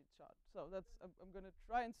Kuranishi chart. So that's I'm going to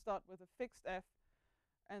try and start with a fixed F.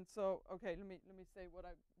 And so, okay, let me say what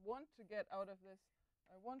I want to get out of this.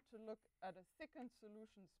 I want to look at a thickened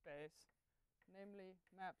solution space, namely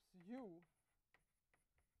maps U.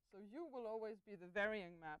 So U will always be the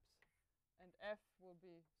varying maps, and F will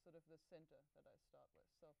be sort of the center that I start with.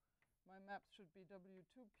 So my maps should be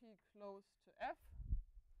W2P close to F.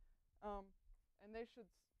 And they should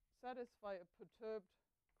satisfy a perturbed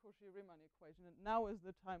Cauchy-Riemann equation. And now is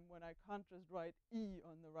the time when I can't just write E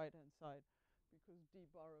on the right-hand side, because d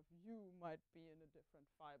bar of U might be in a different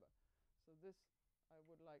fiber. So this I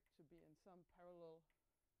would like to be in some parallel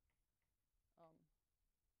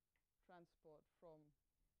transport from,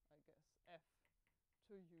 I guess, F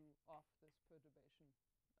to U of this perturbation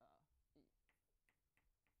E.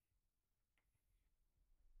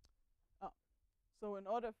 So in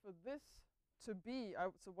order for this to be,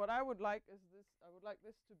 so what I would like is this, I would like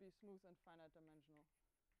this to be smooth and finite dimensional.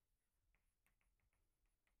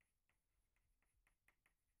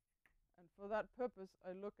 And for that purpose,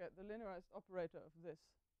 I look at the linearized operator of this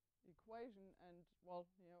equation, and, well,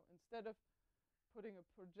 instead of putting a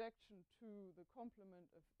projection to the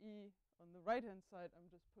complement of E on the right-hand side, I'm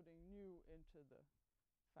just putting nu into the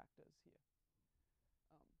factors here.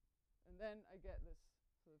 And then I get this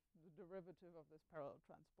sort of the derivative of this parallel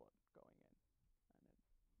transport going in.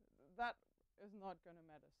 And that is not going to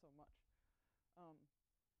matter so much.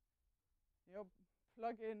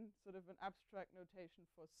 Plug in sort of an abstract notation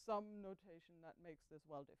for some notation that makes this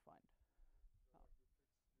well defined. So like you fix a metric on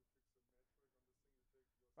this thing, you take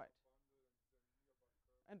your Right. bundle and then nearby curve.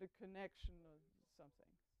 And a connection or something.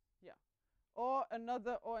 Yeah. Or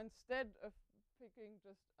instead of picking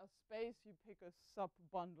just a space, you pick a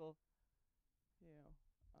sub-bundle, and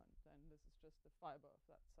then this is just the fiber of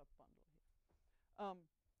that sub-bundle here.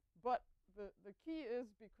 But the key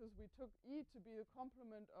is, because we took E to be the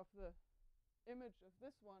complement of the image of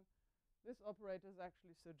this one, this operator is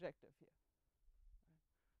actually surjective here. Right?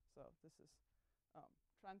 So this is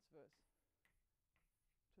transverse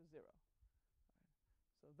to 0. Right?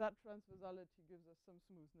 So that transversality gives us some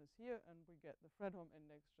smoothness here, and we get the Fredholm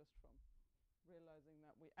index just from realizing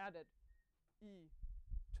that we added E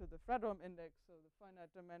to the Fredholm index. So the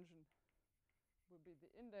finite dimension would be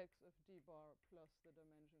the index of d bar plus the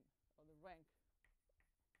dimension or the rank of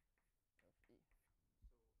E. So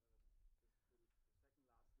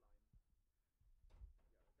the second last line, yeah,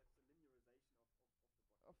 that's the linearization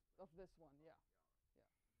of the bottom Of this one, yeah.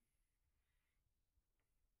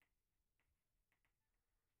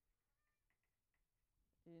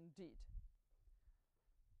 Yeah. Indeed.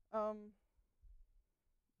 Okay.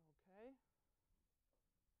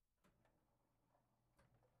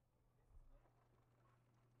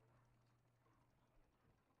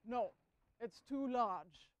 No, it's too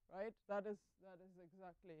large, right? That is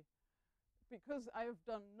exactly, because I have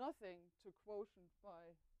done nothing to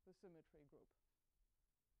quotientify the symmetry group.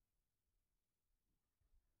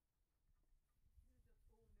 These are just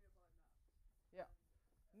all nearby maps. Yeah.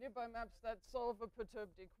 And Nearby maps that solve a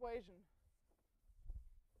perturbed equation.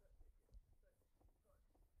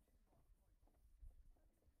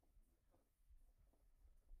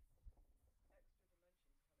 but you've got 2 mark points, and you've got extra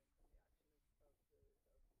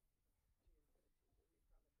dimensions coming from the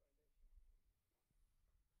action of G infinity,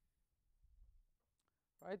 the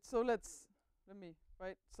reparametrization. Right, so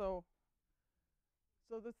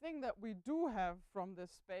so the thing that we do have from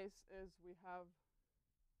this space is we have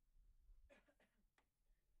a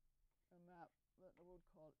map that I would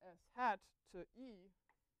call S hat to E,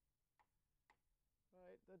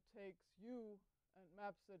 right, that takes U and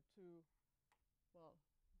maps it to, well,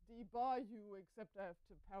 d bar U, except I have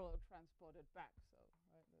to parallel transport it back. So,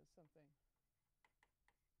 right, there's something.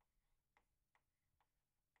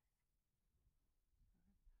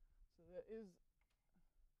 So there is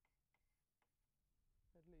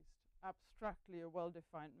at least abstractly a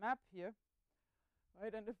well-defined map here,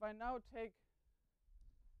 right? And if I now take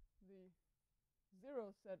the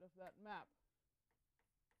 0 set of that map,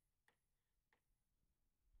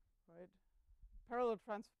 right? Parallel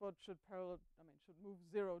transport should should move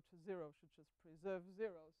 0 to 0, should just preserve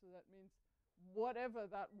 0. So that means whatever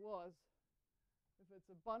that was, if it's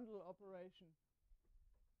a bundle operation,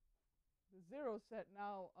 the 0 set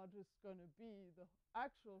now are just going to be the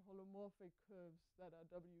actual holomorphic curves that are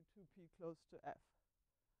W2P close to F.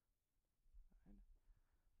 Right?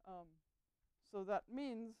 So that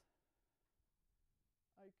means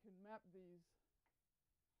I can map these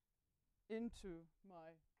into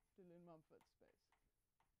my Dillon-Mumford space.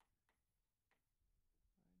 Right?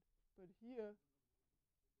 But here,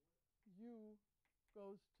 U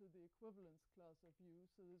goes to the equivalence class of U,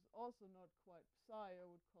 so this is also not quite psi. I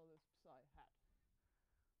would call this psi hat.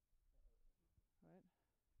 Right?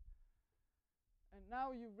 And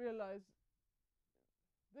now you realize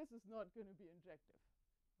this is not going to be injective.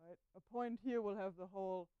 Right? A point here will have the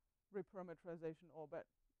whole reparametrization orbit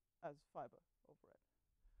as fiber over it.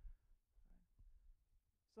 Right?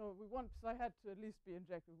 So we want psi hat to at least be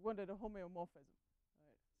injective. We wanted a homeomorphism.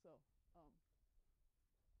 Right? So,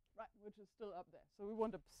 right, which is still up there. So we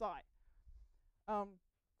want a psi.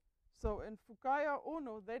 So in Fukaya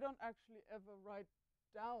Ono, they don't actually ever write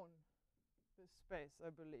down this space, I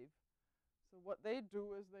believe. So what they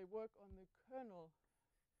do is they work on the kernel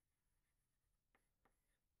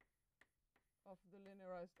of the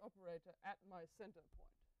linearized operator at my center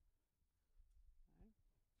point. Right?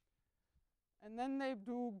 And then they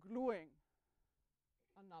do gluing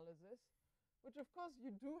analysis, which of course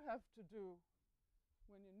you do have to do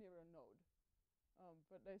when you're near a node.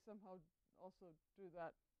 But they somehow also do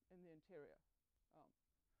that in the interior.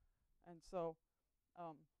 And so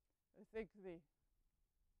I think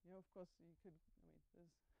of course you could,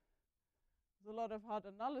 there's a lot of hard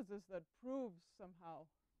analysis that proves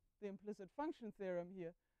somehow the implicit function theorem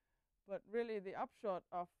here. But really the upshot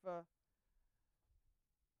of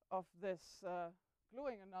this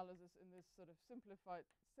gluing analysis in this sort of simplified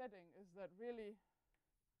setting is that really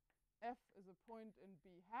F is a point in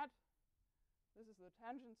B hat. This is the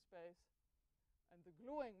tangent space. And the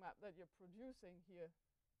gluing map that you're producing here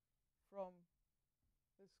from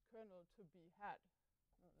this kernel to B hat.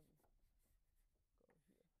 Let me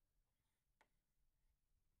go here.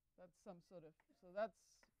 That's some sort of, so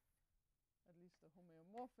that's at least a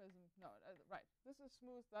homeomorphism. No, right. This is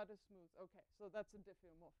smooth, that is smooth. Okay, so that's a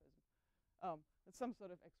diffeomorphism. It's some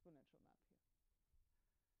sort of exponential map here.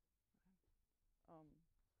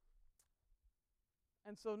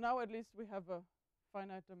 And so now at least we have a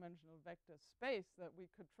finite dimensional vector space that we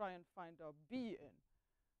could try and find our B in.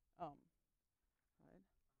 Right?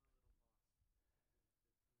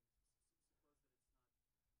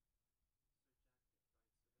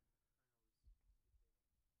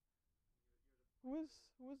 Who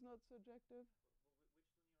is not surjective? Which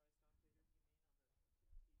linearized operator do you mean on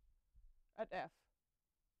the At F. Oh, that's now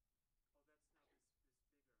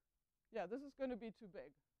this bigger. Yeah, this is going to be too big.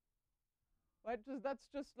 Right? That's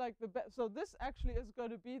just like the so this actually is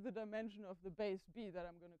going to be the dimension of the base B that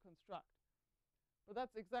I'm going to construct. But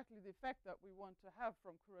that's exactly the effect that we want to have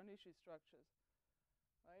from Kuranishi structures.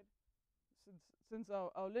 Right? Since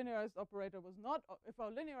our linearized operator was not, if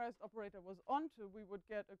our linearized operator was onto, we would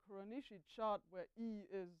get a Kuranishi chart where E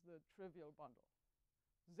is the trivial bundle.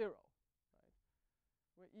 0. Right?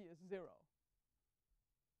 Where E is 0.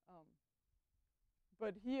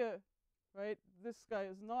 But here, right, this guy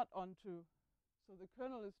is not onto, so the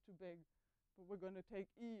kernel is too big, but we're going to take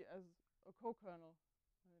E as a co-kernel,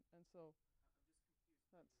 right? And so I'm just confused that's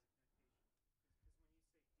by your notation.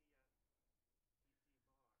 Because when you say DF, D bar,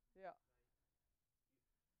 yeah. right, do you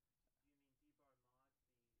mean D bar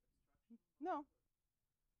mod the obstruction? No.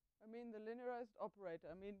 I mean the linearized operator.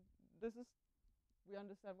 I mean, we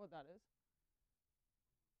understand what that is,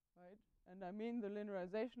 right? And I mean the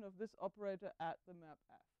linearization of this operator at the map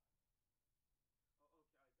F.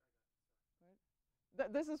 Oh, okay, I got it, sorry.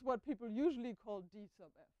 Right? This is what people usually call D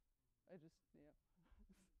sub F. I just, yeah. But in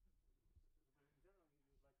general, you would like to consider E to be bigger than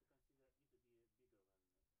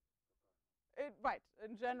the kernel. Right.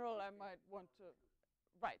 In general, I might want to.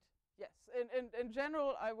 Right. Yes. In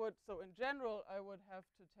general, I would. So in general, I would have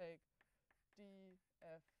to take D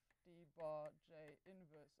F D bar J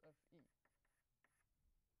inverse of E.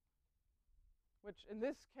 Which in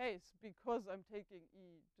this case, because I'm taking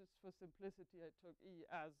E, just for simplicity, I took E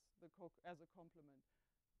as as a complement.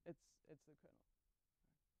 It's the kernel.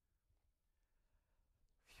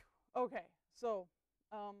 Phew. Okay. So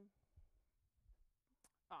I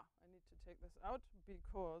need to take this out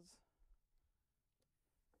because.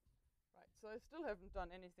 Right, so I still haven't done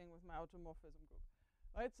anything with my automorphism group.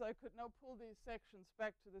 Right, so I could now pull these sections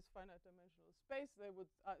back to this finite dimensional space. They would,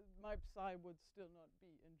 my psi would still not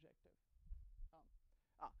be injective.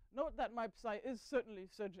 Note that my psi is certainly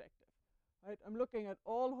surjective, right? I'm looking at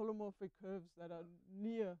all holomorphic curves that are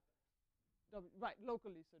near, right,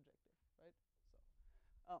 locally surjective, right?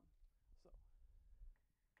 So okay.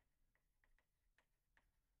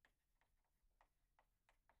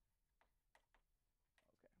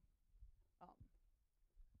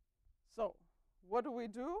 So what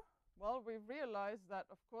do? Well, we realize that,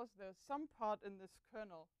 of course, there's some part in this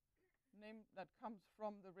kernel name that comes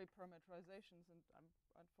from the reparameterizations, and I'm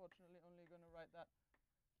unfortunately only going to write that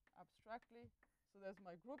abstractly. So there's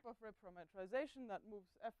my group of reparameterization that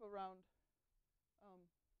moves f around.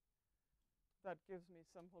 That gives me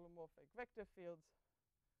some holomorphic vector fields,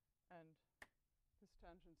 and this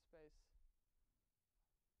tangent space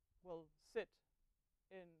will sit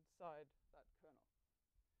inside that kernel.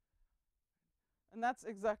 And that's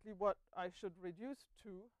exactly what I should reduce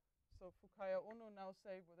to. So Fukaya Ono now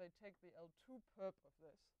say, well, they take the L2 perp of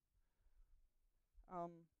this.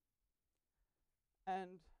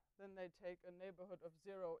 And then they take a neighborhood of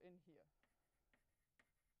 0 in here.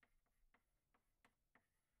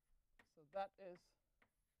 So that is,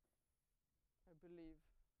 I believe,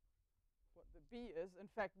 what the B is. In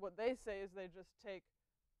fact, what they say is they just take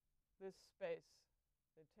this space.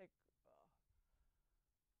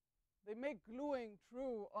 They make gluing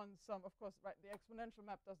true on some, of course, right, the exponential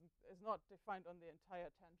map is not defined on the entire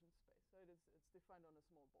tangent space. So it's defined on a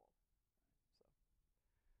small ball.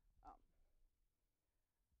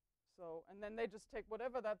 So, and then they just take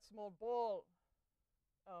whatever that small ball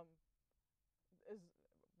is,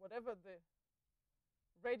 whatever the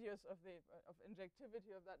radius of the of injectivity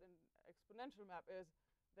of that exponential map is,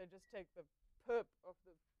 they just take the perp of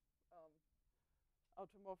the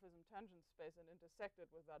automorphism tangent space and intersect it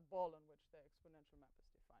with that ball on which the exponential map is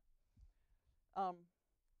defined.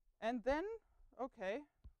 And then, okay,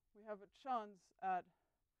 we have a chance at,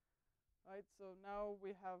 right, so now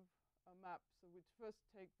we have a map. So we first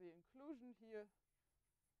take the inclusion here,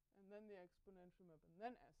 and then the exponential map, and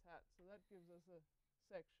then S hat. So that gives us a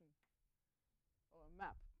section, or a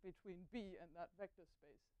map, between B and that vector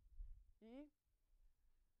space E.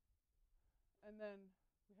 And then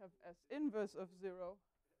we have S inverse of 0.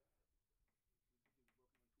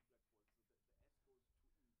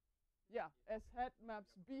 Yeah, S hat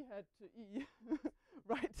maps B hat to E,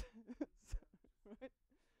 right? Right?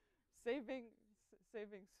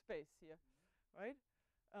 Saving space here, right?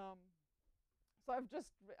 So I've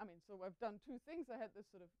just, so I've done two things. I had this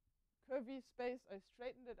sort of curvy space. I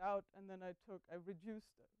straightened it out, and then I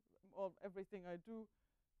reduced everything I do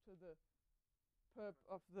to the perp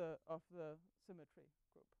of the symmetry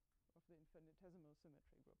group, of the infinitesimal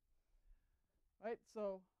symmetry group. Right,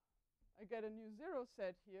 so I get a new 0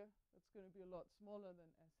 set here. That's going to be a lot smaller than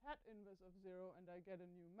S hat inverse of 0, and I get a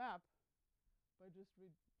new map by just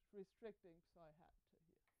restricting psi hat to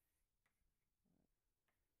here.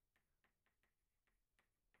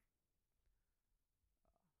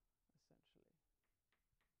 Essentially.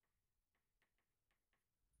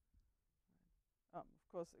 Of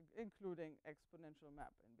course, including exponential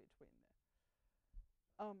map in between there.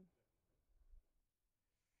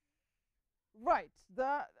 Right.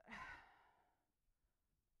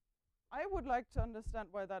 I would like to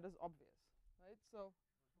understand why that is obvious. Right. So.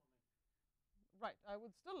 Right. I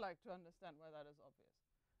would still like to understand why that is obvious.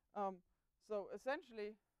 So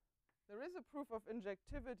essentially, there is a proof of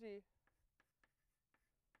injectivity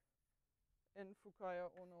in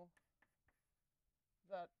Fukaya Ono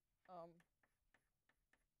that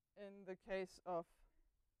in the case of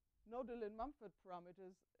no Dillon-Mumford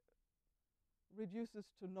parameters reduces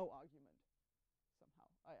to no argument somehow.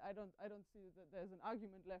 I don't see that there's an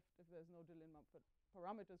argument left if there's no Dillon-Mumford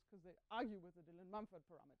parameters, because they argue with the Dillon-Mumford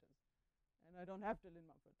parameters, and I don't have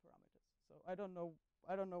Dillon-Mumford parameters. So I don't know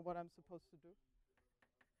what I'm supposed to do.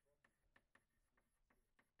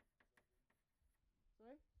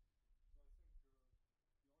 Sorry? So I think the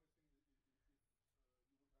only thing is you would have idle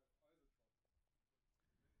trust.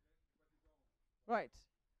 But you don't. Right.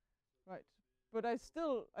 So Right. But I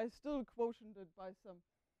still quotiented by some,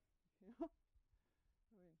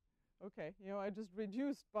 okay, I just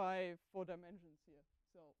reduced by 4 dimensions here.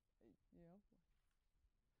 So,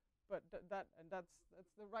 but that's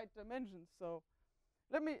the right dimension. So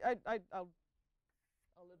let me, I'll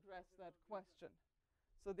address that question.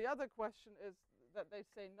 So the other question is that they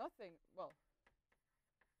say nothing. Well,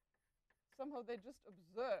 somehow they just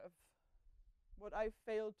observe what I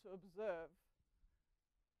failed to observe,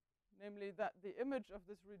 namely that the image of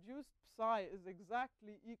this reduced psi is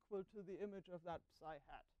exactly equal to the image of that psi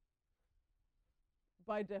hat,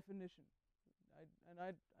 by definition.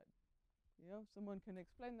 Someone can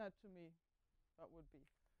explain that to me, that would be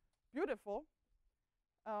beautiful.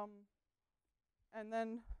 And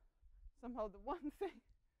then somehow the one thing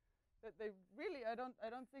that they really, I don't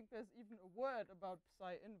think there's even a word about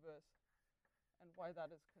psi inverse and why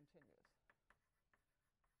that is continuous.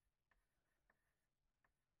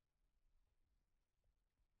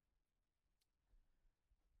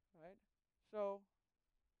 Right? So,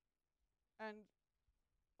 and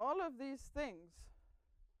all of these things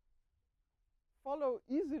follow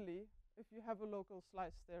easily if you have a local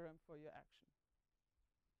slice theorem for your action.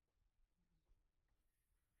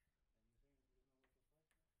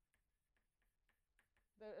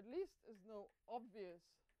 There at least is no obvious,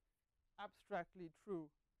 abstractly true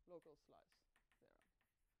local slice theorem. I think they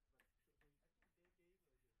gave the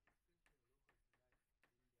description of local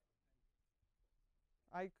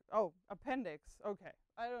slice in the appendix. Appendix. Okay.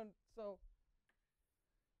 I don't. So. So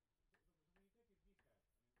when you take a B hat,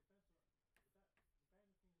 I mean,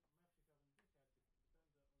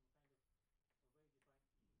 depends on the kind of thing maps you have in B hat depends on the kind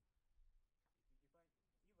of way you define E. If you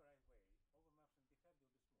define E the right way, all the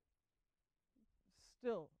maps in B hat will be smooth.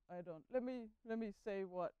 Still, I don't. Let me say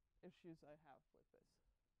what issues I have with this.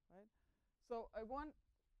 Right. So I want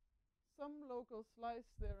some local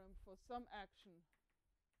slice theorem for some action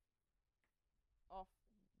of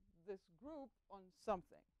this group on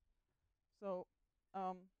something. So,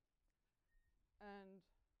 and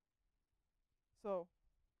so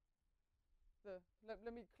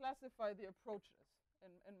let me classify the approaches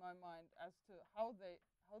in my mind as to how they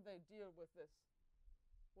deal with this,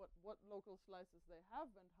 what local slices they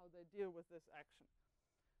have and how they deal with this action.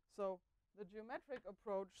 So the geometric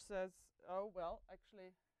approach says, oh well,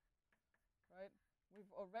 actually, right,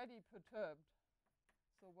 we've already perturbed,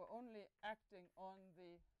 so we're only acting on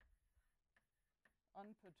the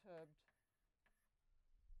unperturbed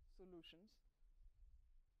solutions.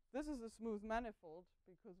 This is a smooth manifold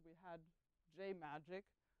because we had J magic,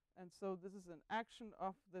 and so this is an action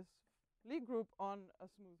of this Lie group on a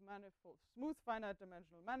smooth manifold, smooth finite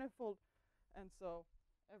dimensional manifold, and so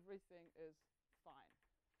everything is fine.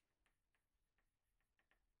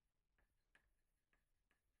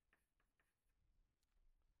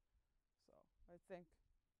 So I think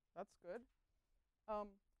that's good.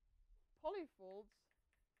 Polyfolds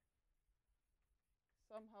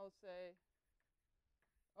somehow say,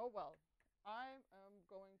 oh well, I am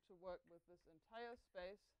going to work with this entire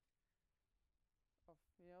space of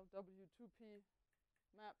W2P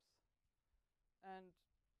maps, and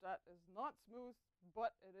that is not smooth,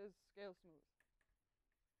 but it is scale smooth.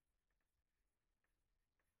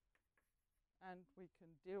 And we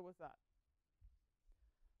can deal with that.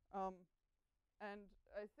 And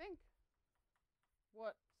I think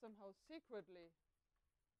what somehow secretly,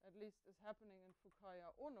 at least is happening in Fukaya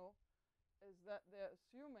Ono, is that they're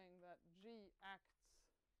assuming that G acts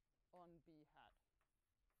on B hat.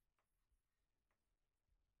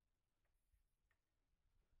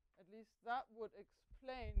 At least that would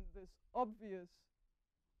explain this obvious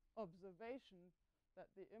observation that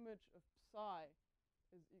the image of psi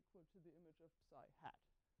is equal to the image of psi hat.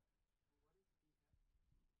 What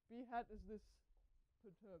is B hat is this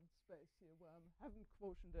perturbed space here where I haven't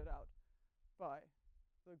quotiented out by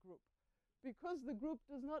the group, because the group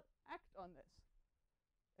does not act on this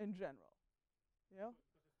in general. Yeah.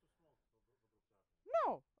 Because it's too small for the group to act.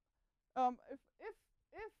 No.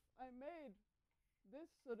 If I made this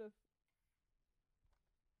sort of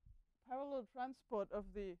parallel transport of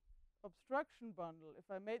the obstruction bundle, if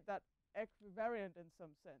I made that equivariant in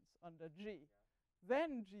some sense under G,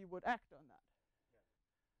 then G would act on that.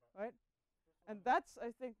 Right? And that's,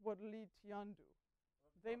 I think, what Li Tian do.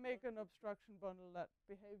 They make an obstruction bundle that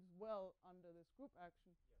behaves well under this group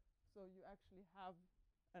action. So you actually have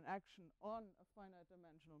an action on a finite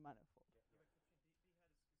dimensional manifold. B hat is still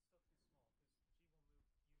too small because G will move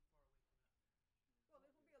you far away from that. Well,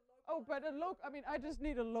 it'll be a local. Oh, but I mean, I just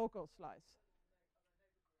need a local slice.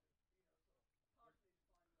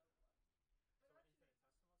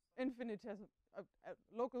 Infinitesimal.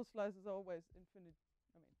 Local slice is always infinite.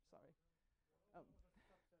 I mean, sorry. A slice is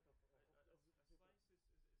a group in theory.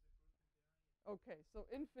 Okay, so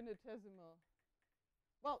infinitesimal.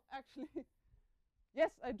 Well, actually,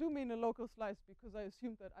 yes, I do mean a local slice because I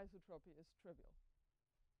assumed that isotropy is trivial. Yeah,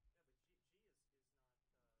 but G is not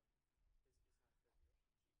trivial.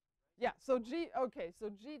 Right? Yeah, so G, okay, so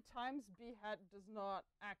G times B hat does not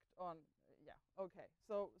act on, yeah, okay,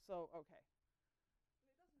 so okay.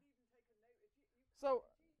 And it doesn't even take a neighborhood. So,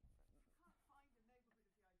 you can't find a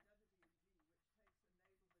neighborhood of the identity in G which takes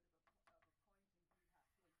a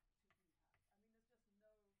neighborhood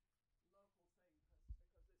of a point in B hat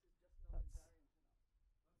to B hat. I mean, there's just no local thing because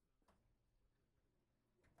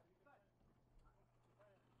this is just not invariant enough.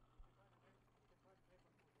 So you can find a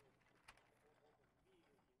neighborhood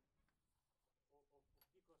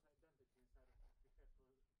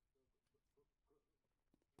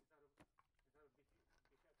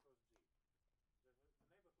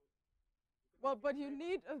Well, but you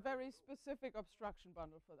need a very specific obstruction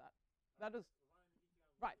bundle for that. That is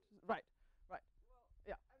right, right, right. Well,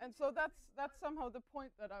 Yeah, I mean, and the so other that's thing somehow the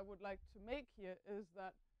point that I would like to make here is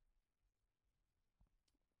that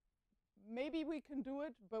maybe we can do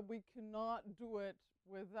it, but we cannot do it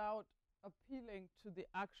without appealing to the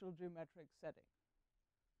actual geometric setting.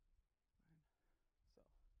 So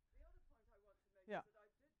The other point I want to make Yeah. is that I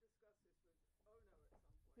did discuss this with Ono at some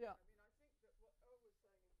point. Yeah. I mean, I think that what O was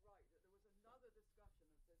saying is right, that there was another discussion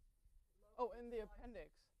of this. oh, in the local appendix.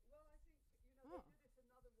 Well, I think, Ah. they did this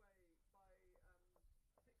another way by fixing points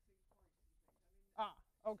and things. I mean, Ah,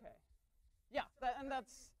 okay. Yeah, so and I mean,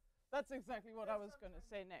 that's exactly what I was going to sometimes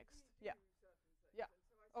say next. redo Yeah. certain things. Yeah. And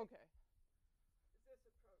so I think Okay.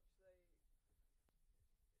 this approach,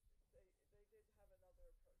 they did have another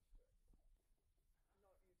approach to it, not using these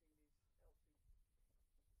L2 metrics and stuff.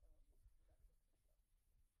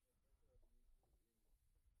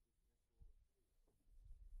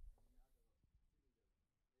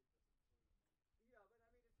 Yeah, but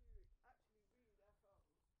I mean, if you actually read FO and you sort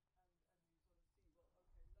of see, well,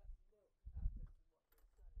 okay, let's look at this and what they say. It's not. I'm not sure if the appendix is in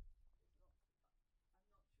there.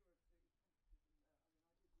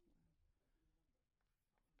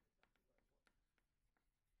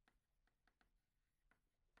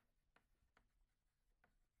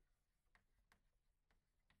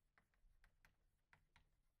 I mean, I did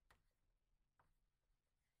read the appendix. I do remember.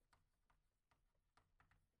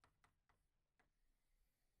 I can't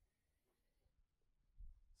remember exactly where it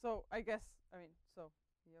was. So I guess, I mean, so,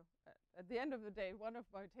 you know, at the end of the day, one of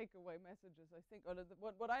my takeaway messages, I think, or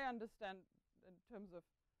what I understand in terms of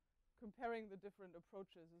comparing the different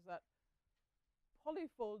approaches is that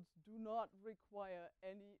polyfolds do not require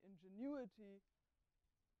any ingenuity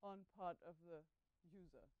on part of the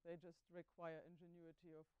user. They just require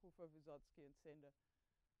ingenuity of Hofer, Wysotsky, and Sender.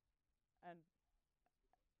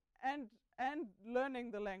 And learning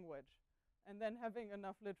the language, and then having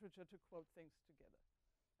enough literature to quote things together.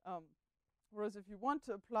 Whereas if you want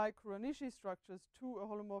to apply Kuranishi structures to a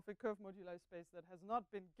holomorphic curve moduli space that has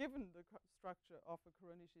not been given the structure of a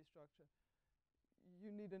Kuranishi structure,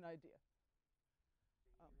 you need an idea.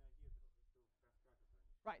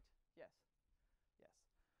 Right. Yes. Yes.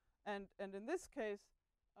 And in this case,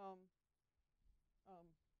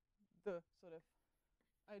 the sort of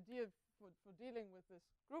idea for dealing with this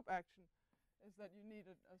group action is that you need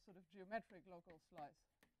a sort of geometric local slice.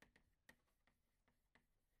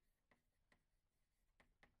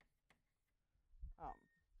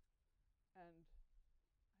 And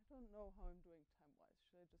I don't know how I'm doing time-wise.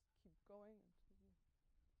 Should I just keep going?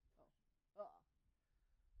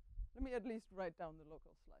 Let me at least write down the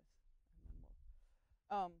local slice, and then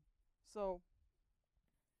we'll. So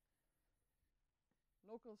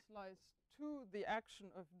local slice to the action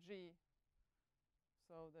of G.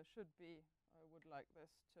 So there should be, I would like this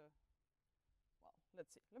to, well,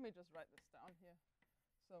 let's see. Let me just write this down here.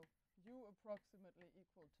 So U approximately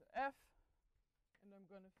equal to F, and I'm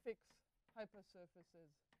going to fix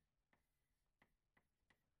hypersurfaces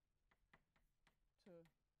to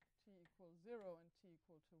t equals 0 and t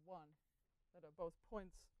equal to 1 that are both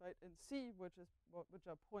points, right, in C, which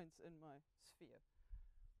are points in my sphere.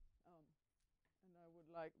 And I would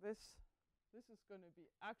like this. This is going to be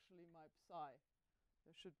actually my psi.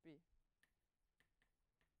 There should be.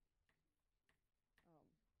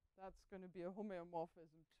 That's going to be a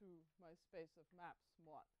homeomorphism to my space of maps,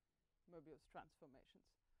 mod, Möbius transformations.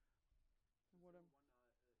 And what in the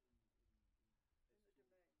domain.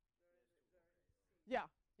 They're in C.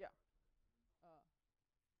 Yeah, yeah.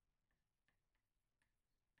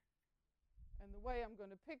 And the way I'm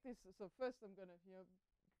going to pick this, so first I'm going to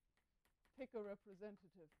pick a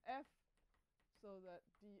representative F so that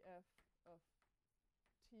dF of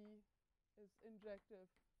t is injective.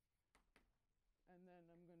 And then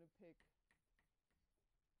I'm going to pick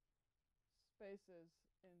spaces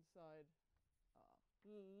inside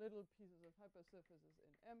little pieces of hypersurfaces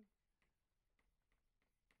in M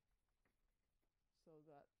so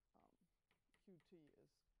that Qt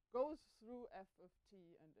goes through f of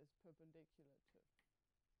t and is perpendicular to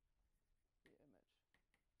the image.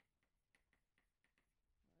 Right.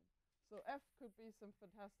 So f could be some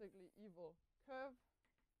fantastically evil curve.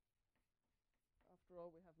 After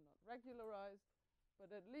all, we have not regularized,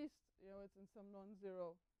 but at least it's in some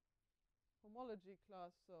non-zero homology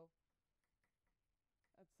class. So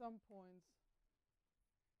at some points,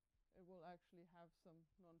 it will actually have some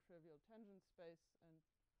non-trivial tangent space, and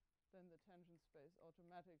then the tangent space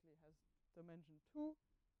automatically has dimension 2.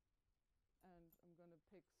 And I'm going to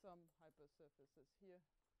pick some hypersurfaces here.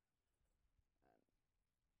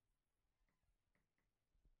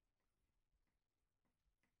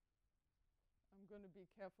 And going to be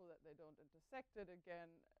careful that they don't intersect it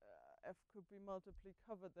again. F could be multiply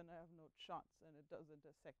covered, then I have no chance, and it does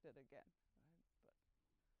intersect it again.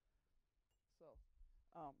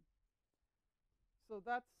 Right? So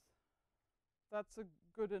that's a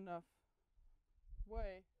good enough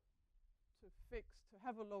way to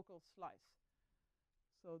have a local slice.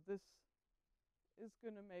 So this is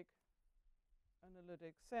going to make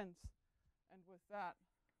analytic sense, and with that,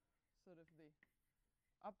 sort of the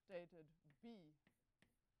updated B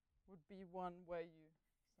would be one where you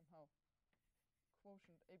somehow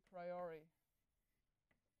quotient a priori,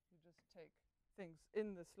 you just take things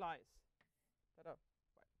in the slice that are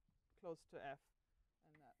close to F,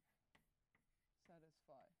 and that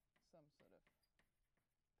satisfy some sort of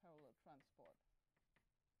parallel transport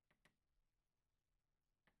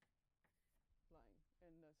lying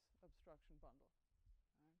in this obstruction bundle.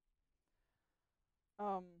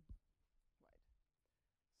 Right.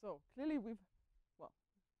 So clearly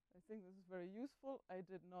I think this is very useful. I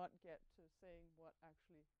did not get to saying what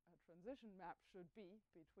actually a transition map should be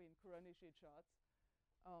between Kuranishi charts.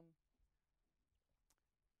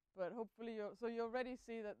 But hopefully you already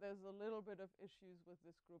see that there's a little bit of issues with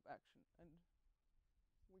this group action, and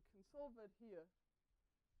we can solve it here.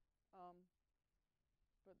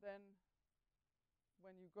 But then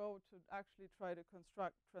when you go to actually try to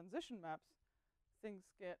construct transition maps, things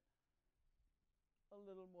get a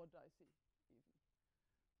little more dicey even.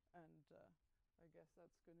 And I guess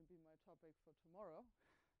that's going to be my topic for tomorrow.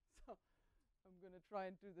 So I'm going to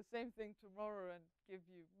try and do the same thing tomorrow and give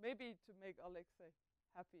you, maybe to make Alexei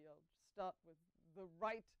happy, I'll start with the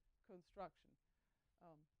right construction.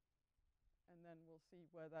 And then we'll see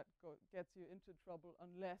where that gets you into trouble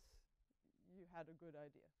unless you had a good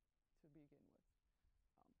idea to begin with.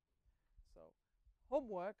 So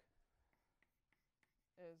homework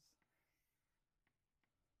is,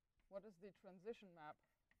 what is the transition map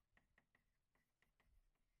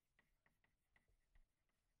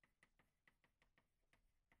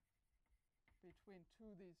between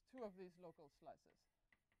two of these local slices?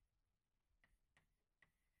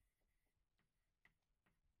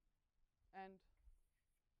 And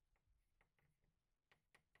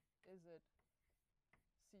is it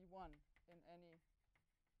C1 in any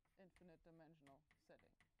infinite dimensional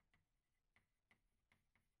setting?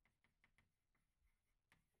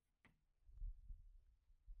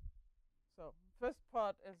 So first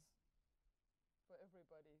part is for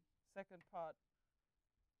everybody. Second part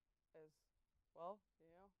is, well,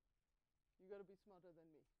 you got to be smarter than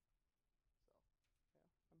me.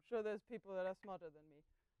 So I'm sure there's people that are smarter than me.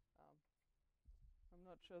 I'm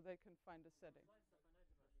not sure they can find a setting.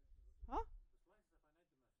 Huh? The slice is a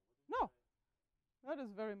finite dimension. What do you No. mean That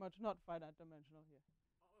is very much not finite dimensional here.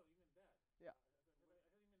 Oh, you mean that? Yeah. I thought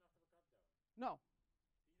you mean after the cut down. No. So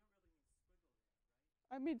you don't really mean squiggle yet,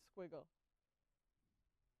 right? I mean squiggle. Squiggle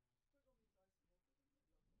means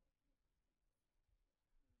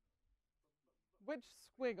isomorphism, a local isomorphism. Which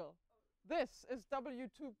squiggle? This is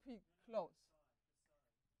W2P close. This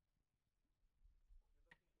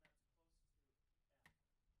side. You're looking at maps close to F.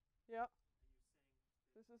 Yeah. And you're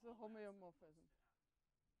saying This is all a maps are homeomorphism. close to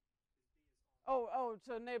F. Because B is all. Oh,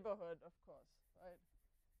 to neighborhood, of course, right? So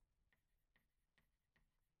why do you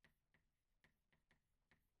want this to be a smooth between the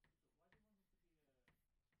infinite dimensional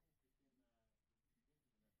system,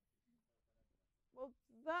 finite dimensional? Well,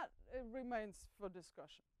 that remains for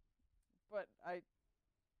discussion. But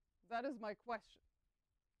that is my question.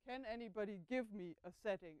 Can anybody give me a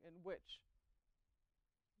setting in which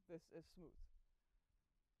this is smooth? But I think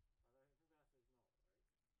the answer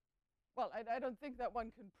is no, right? Well, I don't think that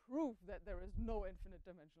one can prove that there is no infinite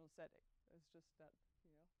dimensional setting. It's just that,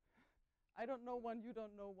 I don't know one, you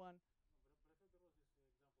don't know one. No, but I thought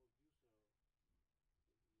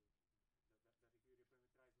there was this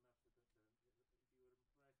example of Buser that if you reparameterize maps if you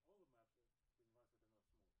reparameterize all the maps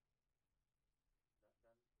between ones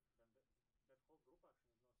that are not smooth, then that whole group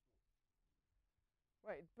action is not smooth.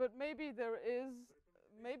 Right, but maybe there is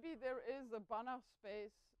a Banach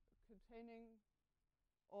space containing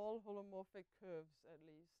all holomorphic curves at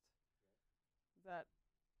least, that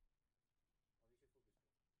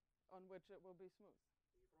On which it will be smooth.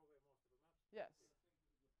 on which it will be smooth. So you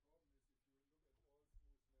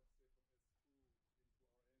throw away most of the maps?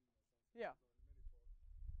 Yes. I think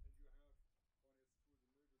the problem is if you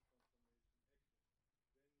look at all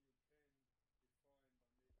smooth maps, say from S2 into Rn or something, Yeah. or in manifold, and you have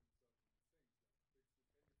on S2 the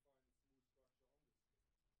Milgauss transformation active, then you can define by making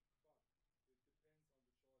certain things like tricks, you can define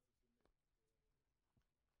a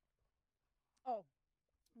smooth structure on this space. But it depends on the choices you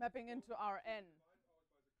make. Oh, mapping into Rn. Defined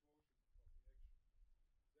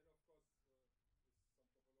out by the quotient of the action. Then, of course, is some topological space. And it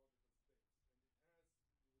has,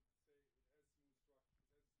 you would say, it has smooth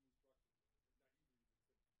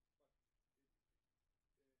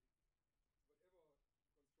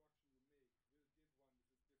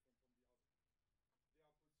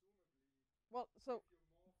Well, so Idiomorphic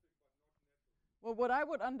but not natural. well, what I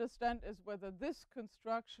would understand is whether this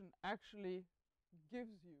construction actually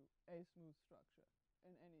gives you a smooth structure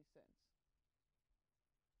in any sense.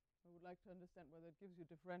 I would like to understand whether it gives you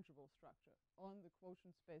differentiable structure on the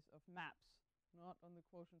quotient space of maps, not on the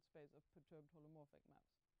quotient space of perturbed holomorphic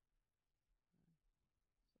maps. So.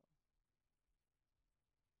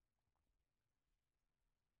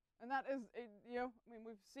 And that is, you know, I mean,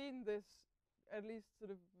 we've seen this at least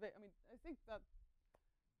sort of, I mean, I think that,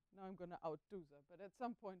 now I'm going to outdo her, but at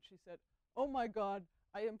some point she said, oh my God,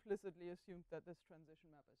 I implicitly assumed that this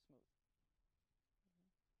transition map is smooth.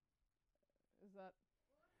 Is that? Well, I thought that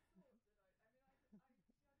I mean, I didn't want to think about this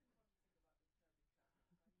terribly carefully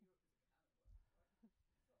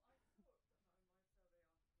because I knew it was a can of worms, right? So I thought somehow in my survey article that after I'd, the Talmud,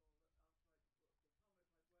 I'd worked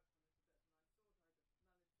on this a bit, and I thought I'd managed to avoid these problems. Okay. And then you persuaded me that in fact I hadn't, because even though I somehow got a smooth structure, it was not a canonical smooth structure, or perhaps my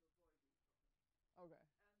map, the Cauchy-Riemann equation wasn't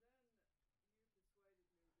C1,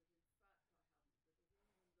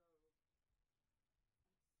 so you couldn't differentiate it and nothing made sense.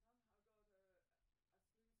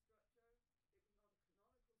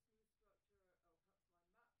 I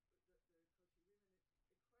mean,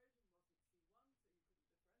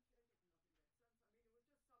 it was just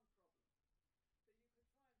some problem. So you could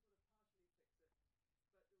try and sort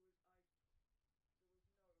of partially fix it, but there was no,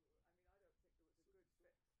 I mean, I don't think there was a good fix. So I just stopped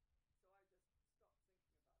thinking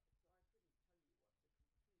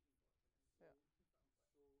about it. So I couldn't tell you what the conclusion was in any way. So of course the naive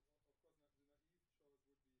choice would be if you have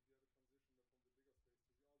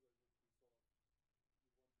a transition map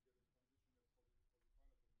from the bigger space to the other, in which we thought you want to get a transition map for the finite dimensional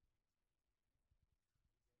space. Yeah, I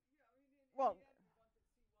mean, in well, the end we wanted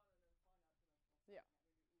C1 and then finite dimensional setting.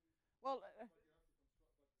 Yeah. I mean, well, but you have to construct,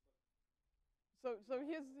 but so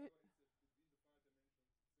here's the, it's that between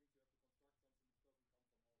the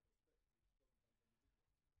finite dimensional things you have to construct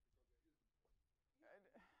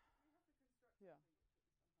something which doesn't come from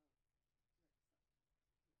outer space, which doesn't come from the big one, because there isn't space. yeah, we have to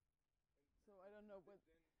construct Yeah. something that somehow makes sense. And so I don't know what.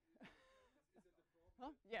 then is it the problem?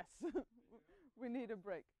 Huh? that Yes. you have to We need a construct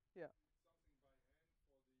break. Yeah. something by hand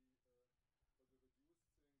for the reduced things, for the finite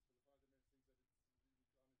dimensional things that we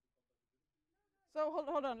run into compatibility? So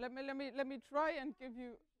hold on. Let me try and give you.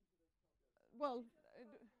 Well,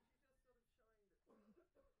 She's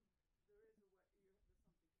just sort of showing that there is a way. There's something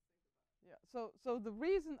to think about. yeah. So the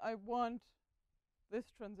reason I want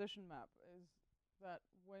this transition map is that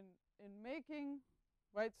when in making,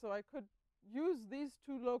 right? So I could use these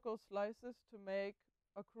two local slices to make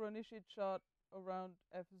a Kuranishi chart around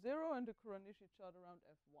F0 and a Kuranishi chart around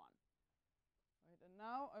F1. Right? And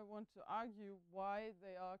now I want to argue why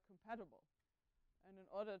they are compatible. And in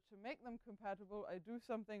order to make them compatible, I do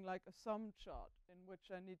something like a sum chart in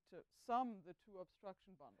which I need to sum the two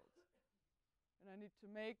obstruction bundles. And I need to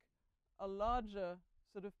make a larger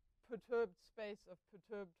sort of perturbed space of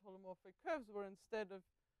perturbed holomorphic curves, where instead of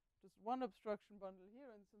just one obstruction bundle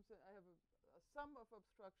here, and I have a sum of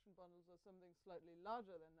obstruction bundles or something slightly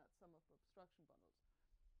larger than that sum of obstruction bundles.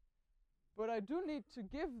 But I do need to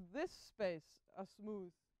give this space a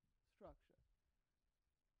smooth structure.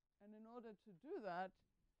 And in order to do that,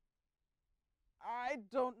 I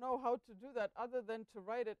don't know how to do that other than to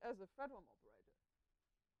write it as a Fredholm operator.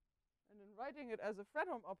 And in writing it as a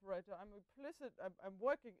Fredholm operator, I'm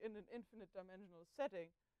working in an infinite dimensional setting,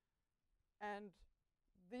 and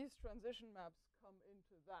these transition maps come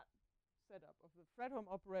into that setup of the Fredholm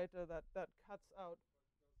operator that cuts out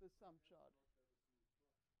the sum chart.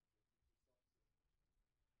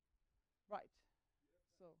 Right.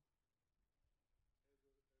 So. As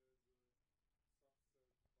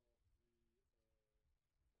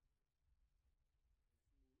a subset of the as a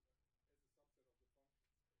subset of the function space,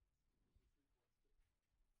 the 3.6.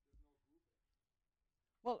 There's no group actually.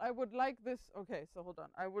 Well, I would like this. Okay, so hold on.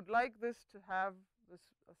 I would like this to have this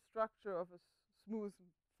a structure of a smooth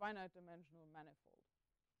finite dimensional manifold. Yeah,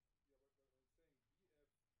 but I'm saying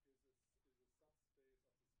BF is a subspace of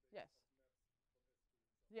the space Yes. of maps from S2 and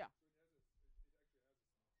stuff. Yeah. So it actually has a smooth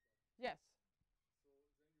structure. Yes. So then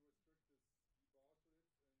you restrict this V bar to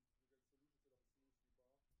it, and you get a solution set of a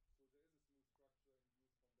smooth V bar. So there is a smooth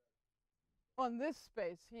structure induced from that. On this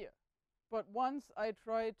space here. But once I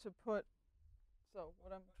try to put, so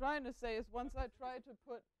what I'm trying to say is once I try to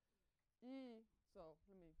put E, so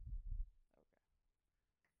let me, okay.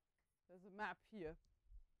 There's a map here,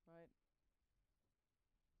 right?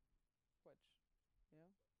 Which,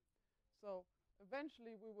 yeah. So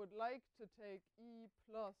eventually we would like to take E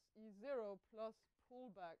plus E0 plus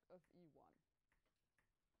pullback of E1.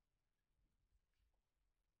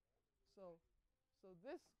 So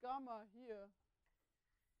this gamma here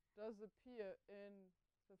does appear in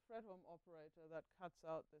the Fredholm operator that cuts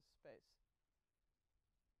out this space.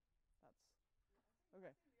 That's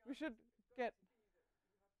okay. We should get. You have to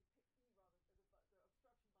pick E rather, the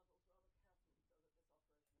obstruction bundles rather carefully.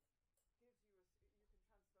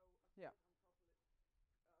 Yeah. thread on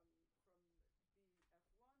top of it. From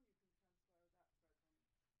BF1, you can transfer that thread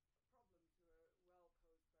from a problem to a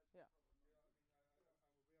well-posed thread Yeah. problem. Yeah, I mean,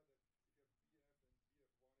 I'm aware that if you have BF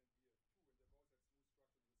and BF1 and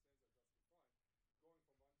BF2, and they both have smooth structures of the sense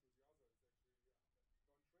I just defined, going from one to the other is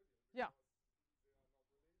actually non-trivial because Yeah. they are not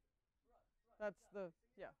related. Right. That's exactly. the- So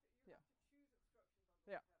you yeah, have to choose abstraction bundles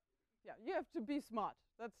Yeah. carefully. But Yeah, you have to be smart.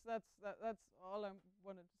 That's all I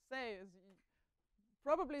wanted to say. Is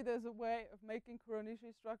probably there's a way of making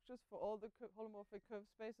Kuranishi structures for all the holomorphic curve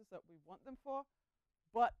spaces that we want them for,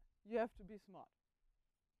 but you have to be smart.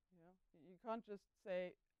 You know, you can't just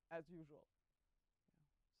say as usual.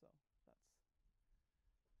 Yeah, so that's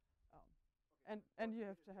Okay, and so you we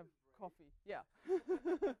have need to a have little break. coffee. Yeah.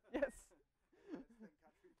 Yes. Let's thank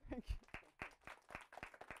Katrin. Thank you.